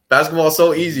Basketball is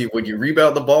so easy when you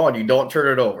rebound the ball and you don't turn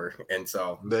it over. And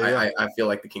so I feel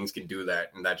like the Kings can do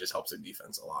that, and that just helps their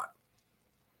defense a lot.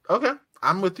 Okay,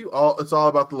 I'm with you. It's all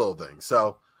about the little things.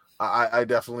 So I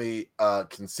definitely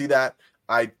can see that.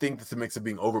 I think it's a mix of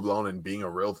being overblown and being a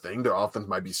real thing. Their offense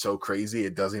might be so crazy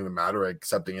it doesn't even matter,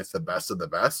 accepting it's the best of the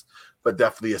best, but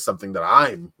definitely is something that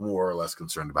I'm more or less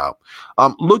concerned about.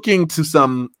 Looking to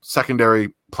some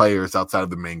secondary players outside of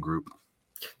the main group.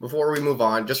 Before we move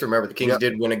on, just remember the Kings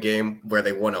did win a game where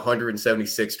they won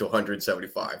 176 to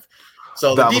 175.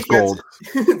 So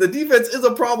the defense is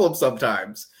a problem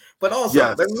sometimes, but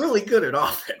also they're really good at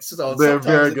offense. So they're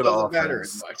very good at doesn't offense. matter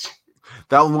as much.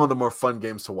 That was one of the more fun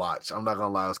games to watch. I'm not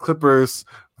gonna lie. It was Clippers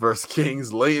versus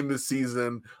Kings late in the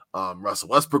season. Russell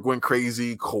Westbrook went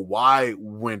crazy. Kawhi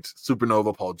went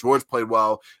supernova. Paul George played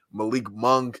well. Malik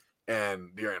Monk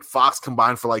and De'Aaron Fox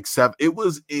combined for like 7. It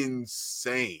was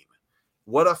insane.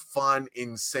 What a fun,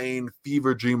 insane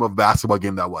fever dream of basketball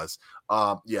game that was.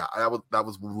 That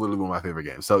was literally one of my favorite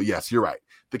games. So yes, you're right.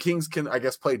 The Kings can, I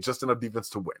guess, play just enough defense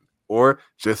to win, or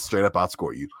just straight up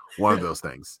outscore you. One of those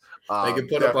things. They can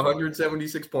put up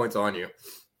 176 points on you.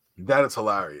 That is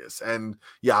hilarious. And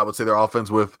yeah, I would say their offense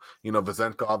with,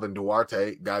 Vezenkov and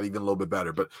Duarte got even a little bit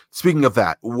better. But speaking of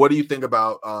that, what do you think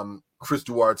about Chris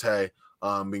Duarte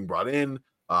being brought in?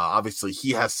 Obviously,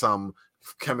 he has some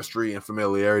chemistry and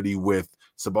familiarity with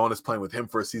Sabonis, playing with him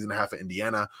for a season and a half at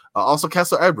Indiana. Also,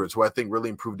 Kessler Edwards, who I think really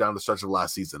improved down the stretch of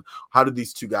last season. How did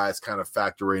these two guys kind of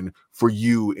factor in for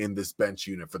you in this bench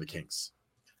unit for the Kings?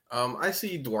 I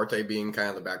see Duarte being kind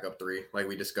of the backup 3, like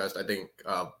we discussed. I think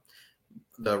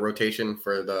the rotation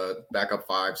for the backup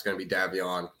 5 is going to be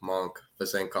Davion, Monk,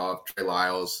 Vezenkov, Trey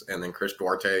Lyles, and then Chris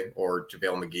Duarte or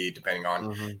JaVale McGee, depending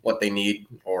on what they need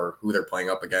or who they're playing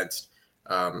up against.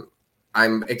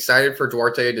 I'm excited for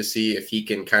Duarte to see if he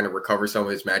can kind of recover some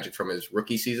of his magic from his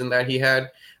rookie season that he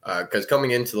had. Because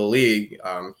coming into the league,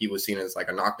 he was seen as like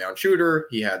a knockdown shooter.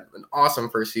 He had an awesome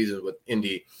first season with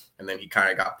Indy, and then he kind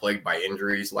of got plagued by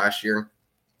injuries last year.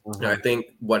 And I think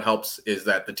what helps is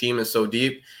that the team is so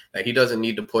deep that he doesn't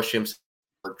need to push himself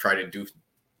or try to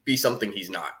be something he's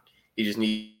not. He just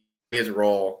needs his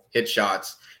role, hit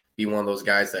shots, be one of those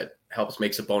guys that helps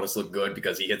make Sabonis look good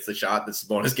because he hits the shot that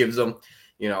Sabonis gives him.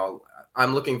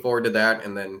 I'm looking forward to that.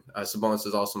 And then Sabonis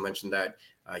has also mentioned that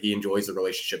he enjoys the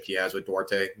relationship he has with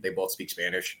Duarte. They both speak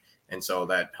Spanish. And so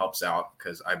that helps out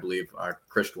because I believe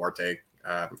Chris Duarte,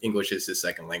 English is his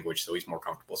second language, so he's more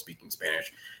comfortable speaking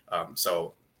Spanish.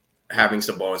 So having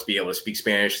Sabonis be able to speak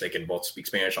Spanish, they can both speak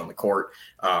Spanish on the court.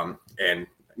 And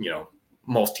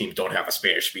most teams don't have a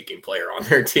Spanish-speaking player on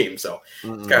their team. So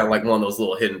it's kind of like one of those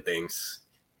little hidden things.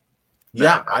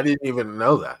 Yeah, I didn't even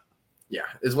know that. Yeah,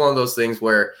 it's one of those things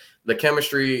where the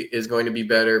chemistry is going to be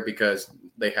better because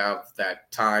they have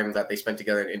that time that they spent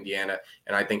together in Indiana,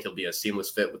 and I think he'll be a seamless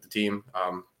fit with the team.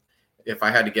 If I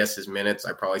had to guess his minutes,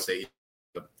 I'd probably say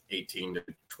 18 to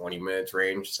 20 minutes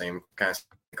range, same kind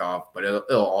of off, but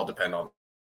it'll all depend on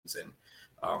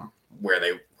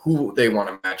who they want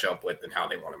to match up with and how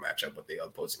they want to match up with the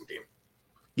opposing team.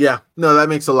 Yeah, no, that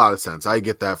makes a lot of sense. I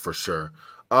get that for sure.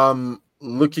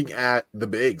 Looking at the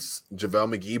bigs,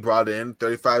 JaVale McGee brought in,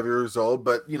 35 years old,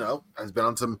 but, has been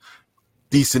on some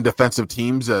decent defensive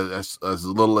teams as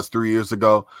little as 3 years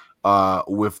ago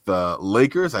with the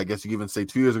Lakers. I guess you can even say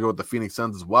 2 years ago with the Phoenix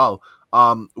Suns as well.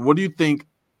 What do you think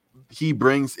he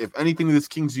brings, if anything, to this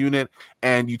Kings unit?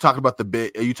 And you talked about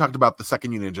the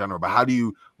second unit in general, but how do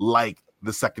you like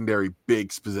the secondary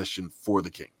bigs position for the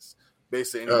Kings?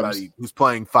 Basically, anybody who's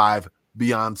playing 5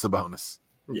 beyond Sabonis.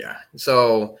 Yeah,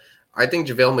 so I think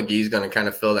JaVale McGee is going to kind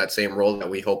of fill that same role that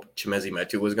we hope Chimezie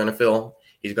Metu was going to fill.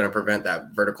 He's going to prevent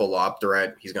that vertical lob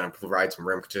threat. He's going to provide some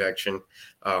rim protection.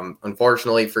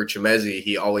 Unfortunately for Chimezie,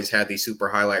 he always had these super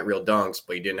highlight reel dunks,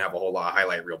 but he didn't have a whole lot of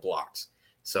highlight reel blocks.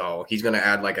 So he's going to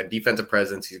add like a defensive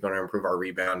presence. He's going to improve our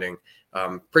rebounding.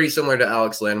 Pretty similar to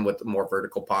Alex Len with more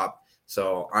vertical pop.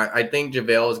 So I think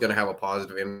JaVale is going to have a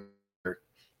positive impact.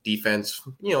 Defense,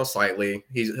 slightly.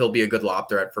 He'll be a good lob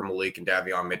threat for Malik and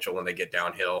Davion Mitchell when they get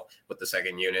downhill with the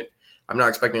second unit. I'm not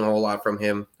expecting a whole lot from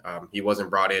him. He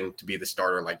wasn't brought in to be the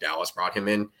starter like Dallas brought him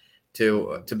in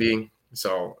to be.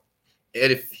 So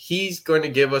if he's going to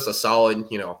give us a solid,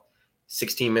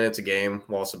 16 minutes a game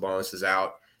while Sabonis is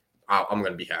out, I'm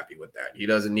going to be happy with that. He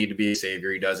doesn't need to be a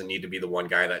savior. He doesn't need to be the one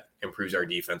guy that improves our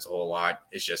defense a whole lot.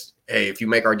 It's just, hey, if you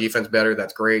make our defense better,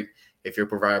 that's great. If you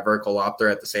provide a vertical lob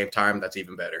threat at the same time, that's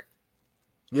even better.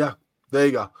 Yeah, there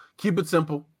you go. Keep it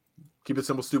simple. Keep it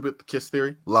simple, stupid. The KISS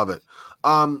theory. Love it.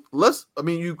 You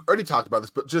already talked about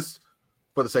this, but just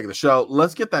for the sake of the show,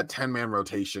 let's get that 10-man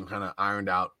rotation kind of ironed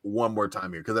out one more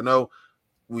time here. Because I know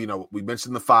we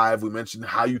mentioned the 5, we mentioned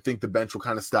how you think the bench will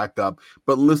kind of stack up,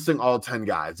 but listing all 10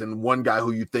 guys and one guy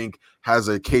who you think has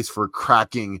a case for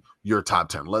cracking your top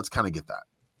 10. Let's kind of get that.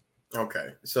 Okay,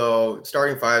 so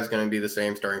starting 5 is going to be the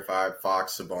same starting 5: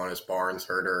 Fox, Sabonis, Barnes,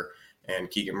 Herter, and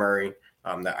Keegan Murray.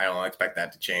 That I don't expect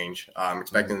that to change. I'm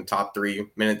expecting the top 3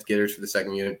 minutes getters for the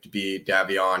second unit to be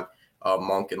Davion,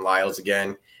 Monk, and Lyles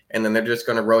again, and then they're just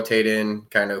going to rotate in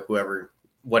kind of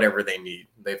whatever they need.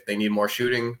 If they need more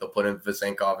shooting, they'll put in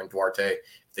Vezenkov and Duarte.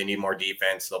 If they need more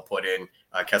defense, they'll put in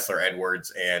Kessler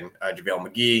Edwards and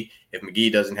JaVale McGee. If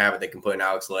McGee doesn't have it, they can put in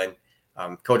Alex Len.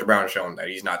 Coach Brown has shown that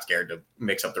he's not scared to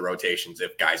mix up the rotations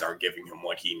if guys aren't giving him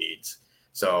what he needs.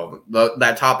 So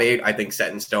that top 8, I think,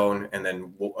 set in stone, and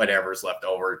then whatever's left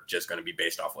over just going to be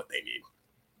based off what they need.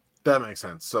 That makes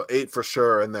sense. So 8 for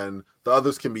sure, and then the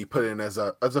others can be put in as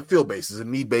a field basis, a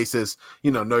need basis,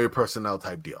 know your personnel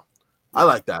type deal. I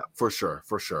like that for sure.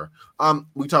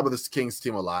 We talk about this Kings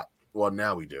team a lot. Well,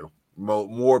 now we do.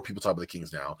 More people talk about the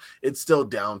Kings now. It's still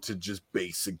down to just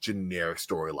basic generic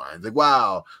storylines. Like,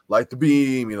 wow, like the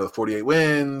beam, the 48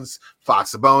 wins,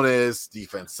 Fox Sabonis,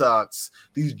 defense sucks.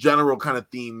 These general kind of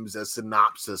themes as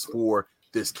synopsis for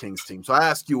this Kings team. So I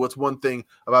ask you, what's one thing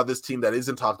about this team that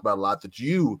isn't talked about a lot that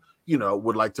you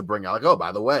would like to bring out? Like, oh,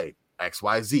 by the way,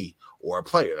 XYZ, or a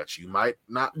player that you might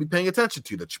not be paying attention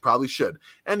to that you probably should.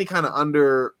 Any kind of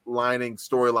underlining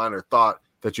storyline or thought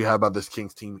that you have about this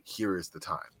Kings team, here is the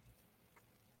time.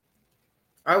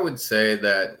 I would say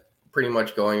that pretty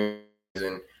much going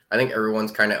in, I think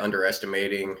everyone's kind of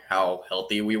underestimating how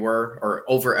healthy we were, or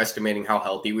overestimating how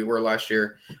healthy we were last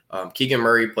year. Keegan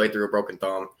Murray played through a broken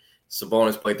thumb.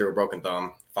 Sabonis played through a broken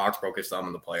thumb. Fox broke his thumb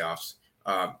in the playoffs.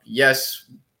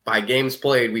 Yes, by games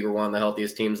played, we were one of the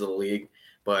healthiest teams of the league,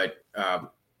 but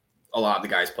a lot of the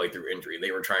guys played through injury.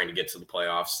 They were trying to get to the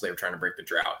playoffs. They were trying to break the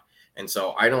drought. And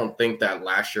so I don't think that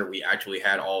last year we actually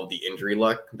had all of the injury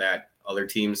luck that other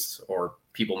teams or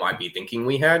people might be thinking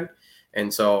we had.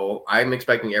 And so I'm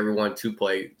expecting everyone to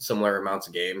play similar amounts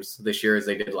of games this year as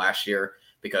they did last year,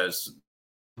 because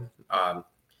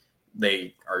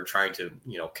they are trying to,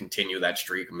 continue that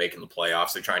streak of making the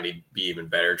playoffs. They're trying to be even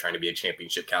better, trying to be a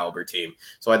championship caliber team.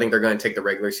 So I think they're going to take the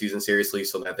regular season seriously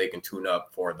so that they can tune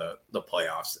up for the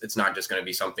playoffs. It's not just going to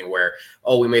be something where,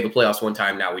 oh, we made the playoffs one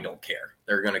time, now we don't care.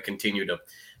 They're going to continue to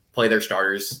play their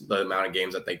starters the amount of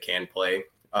games that they can play.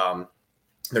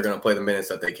 They're going to play the minutes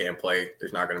that they can play.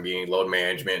 There's not going to be any load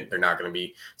management. They're not going to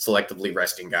be selectively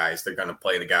resting guys. They're going to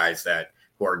play the guys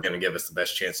who are going to give us the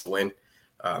best chance to win.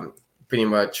 Pretty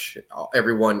much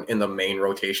everyone in the main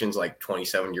rotations, like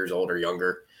 27 years old or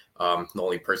younger. The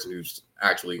only person who's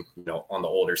actually, on the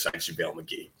older side is JaVale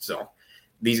McGee. So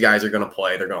these guys are going to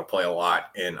play. They're going to play a lot,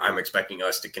 and I'm expecting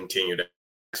us to continue to.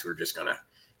 We're just going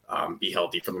to be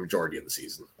healthy for the majority of the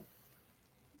season.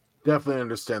 Definitely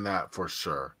understand that for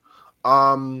sure.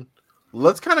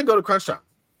 Let's kind of go to crunch time.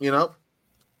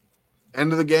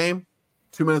 End of the game,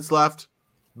 2 minutes left.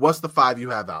 What's the 5 you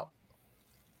have out?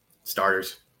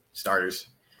 Starters.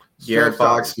 De'Aaron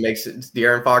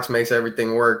Fox makes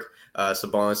everything work.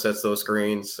 Sabonis sets those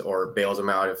screens or bails them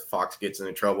out if Fox gets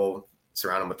into trouble.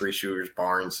 Surround him with 3 shooters: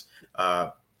 Barnes,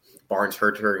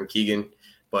 Herter, and Keegan.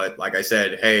 But like I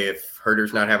said, hey, if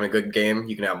Herter's not having a good game,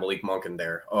 you can have Malik Monk in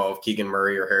there. Oh, if Keegan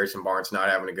Murray or Harrison Barnes not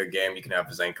having a good game, you can have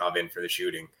Vezenkov in for the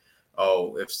shooting.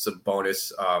 Oh, if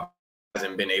Sabonis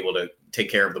hasn't been able to take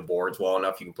care of the boards well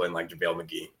enough, you can put in like JaVale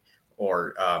McGee.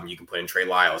 Or you can put in Trey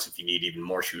Lyles if you need even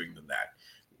more shooting than that.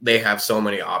 They have so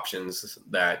many options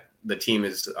that the team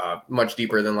is much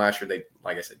deeper than last year. They,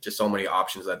 like I said, just so many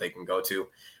options that they can go to.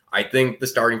 I think the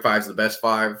starting 5 is the best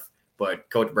 5. But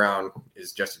Coach Brown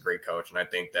is just a great coach, and I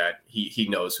think that he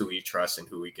knows who he trusts and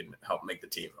who he can help make the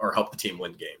team or help the team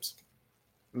win games.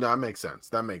 No, that makes sense.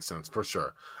 That makes sense for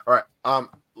sure. All right.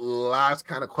 Last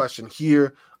kind of question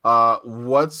here.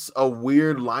 What's a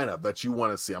weird lineup that you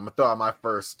want to see? I'm gonna throw out my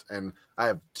first, and I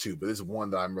have 2, but this is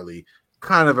one that I'm really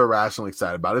kind of irrationally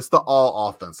excited about. It's the all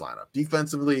offense lineup.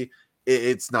 Defensively,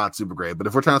 it's not super great, but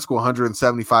if we're trying to score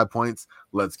 175 points,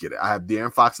 let's get it. I have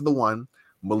De'Aaron Fox at the 1,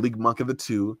 Malik Monk at the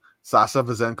 2, Sasha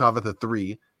Vezenkov at the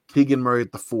 3, Keegan Murray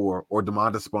at the 4, or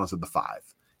Domantas Sabonis at the 5.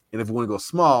 And if we want to go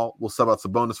small, we'll sub out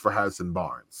Sabonis for Harrison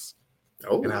Barnes.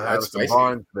 Oh, and have that's Harrison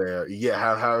Barnes there. Yeah,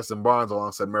 have Harrison Barnes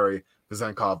alongside Murray,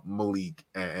 Vezenkov, Malik,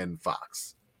 and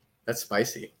Fox. That's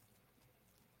spicy.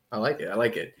 I like it. I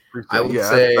would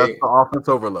say that's the offense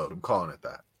overload. I'm calling it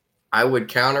that. I would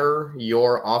counter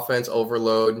your offense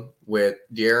overload with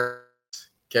De'Aaron,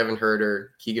 Kevin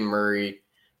Herter, Keegan Murray,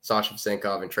 Sasha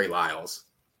Vezenkov, and Trey Lyles.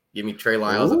 Give me Trey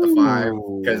Lyles at the 5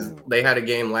 because they had a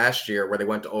game last year where they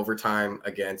went to overtime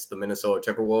against the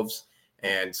Minnesota Timberwolves,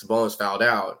 and Sabonis fouled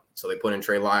out. So they put in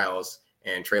Trey Lyles,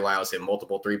 and Trey Lyles hit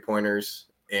multiple 3-pointers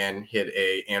and hit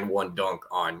a and one dunk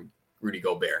on Rudy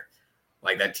Gobert.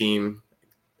 Like that team,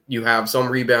 you have some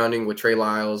rebounding with Trey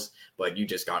Lyles, but you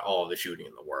just got all of the shooting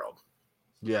in the world.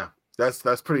 Yeah,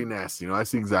 that's pretty nasty. I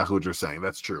see exactly what you're saying.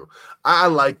 That's true. I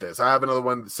like this. I have another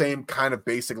one, same kind of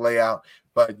basic layout,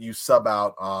 but you sub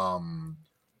out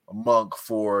Monk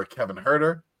for Kevin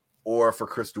Huerter or for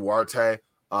Chris Duarte,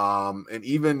 and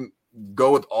even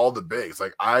go with all the bigs.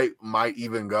 Like I might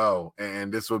even go,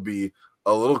 and this would be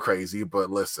a little crazy,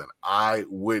 but listen, I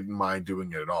wouldn't mind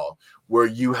doing it at all. Where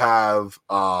you have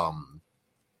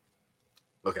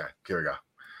okay, here we go.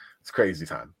 It's crazy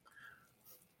time.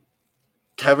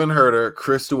 Kevin Huerter,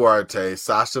 Chris Duarte,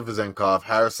 Sasha Vezenkov,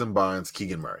 Harrison Barnes,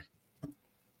 Keegan Murray.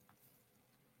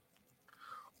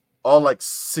 All like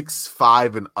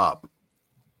 6'5" and up,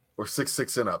 or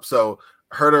 6'6" and up. So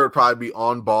Huerter would probably be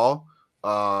on ball.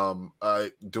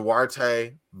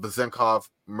 Duarte, Vezenkov,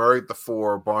 Murray at the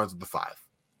 4, Barnes at the 5.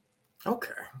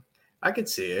 Okay, I could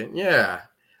see it. Yeah,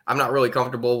 I'm not really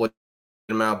comfortable with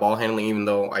the amount of ball handling, even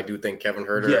though I do think Kevin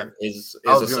Huerter is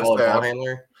a solid ball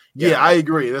handler. Yeah, I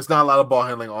agree. There's not a lot of ball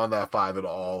handling on that 5 at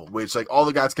all, which like all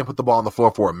the guys can put the ball on the floor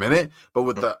for a minute, but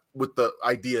with the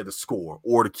idea to score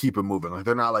or to keep it moving. Like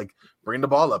they're not like bring the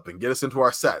ball up and get us into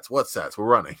our sets. What sets? We're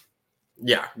running.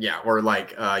 Yeah. Or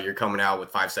like you're coming out with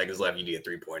 5 seconds left, you need a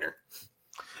 3-pointer.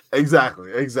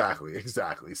 Exactly.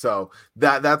 So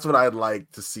that's what I'd like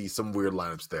to see, some weird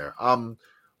lineups there.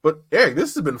 But Erik,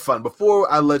 this has been fun. Before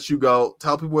I let you go,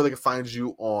 tell people where they can find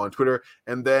you on Twitter,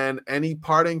 and then any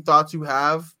parting thoughts you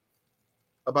have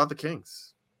about the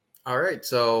Kings. All right.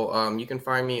 So you can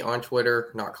find me on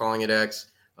Twitter, not calling it X,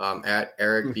 at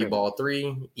Erik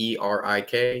B-Ball3,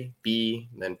 ERIK B,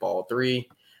 then ball 3.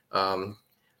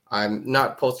 I'm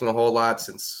not posting a whole lot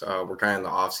since we're kind of in the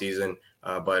off season,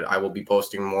 but I will be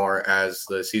posting more as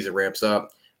the season ramps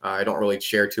up. I don't really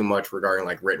share too much regarding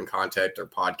like written content or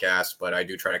podcasts, but I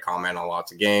do try to comment on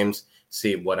lots of games,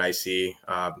 see what I see,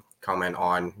 comment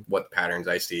on what patterns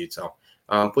I see. So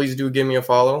please do give me a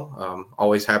follow.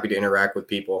 Always happy to interact with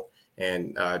people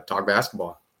and talk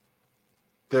basketball.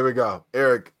 There we go.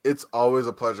 Erik, it's always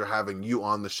a pleasure having you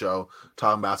on the show,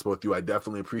 talking basketball with you. I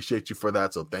definitely appreciate you for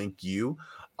that. So thank you.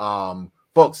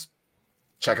 Folks,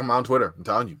 check him out on Twitter. I'm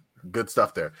telling you, good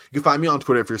stuff there. You can find me on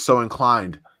Twitter if you're so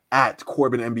inclined at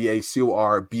Corban NBA,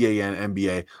 CORBAN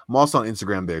NBA. I'm also on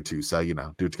Instagram there too. So, do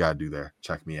what you got to do there.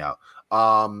 Check me out.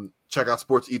 Check out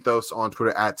Sports Ethos on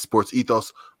Twitter at Sports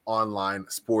Ethos. Online,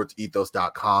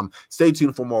 sportsethos.com. Stay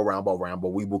tuned for more Roundball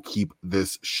Ramble. We will keep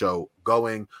this show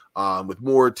going with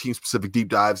more team-specific deep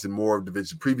dives and more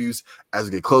division previews as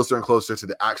we get closer and closer to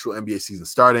the actual NBA season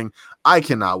starting. I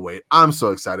cannot wait. I'm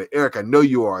so excited. Erik, I know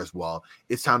you are as well.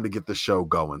 It's time to get the show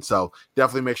going. So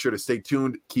definitely make sure to stay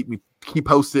tuned. Keep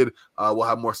posted. We'll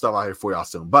have more stuff out here for y'all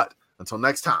soon. But until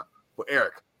next time, for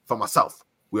Erik, for myself,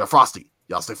 we are Frosty.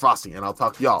 Y'all stay frosty, and I'll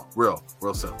talk to y'all real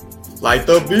soon. Light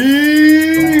the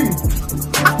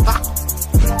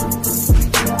beam!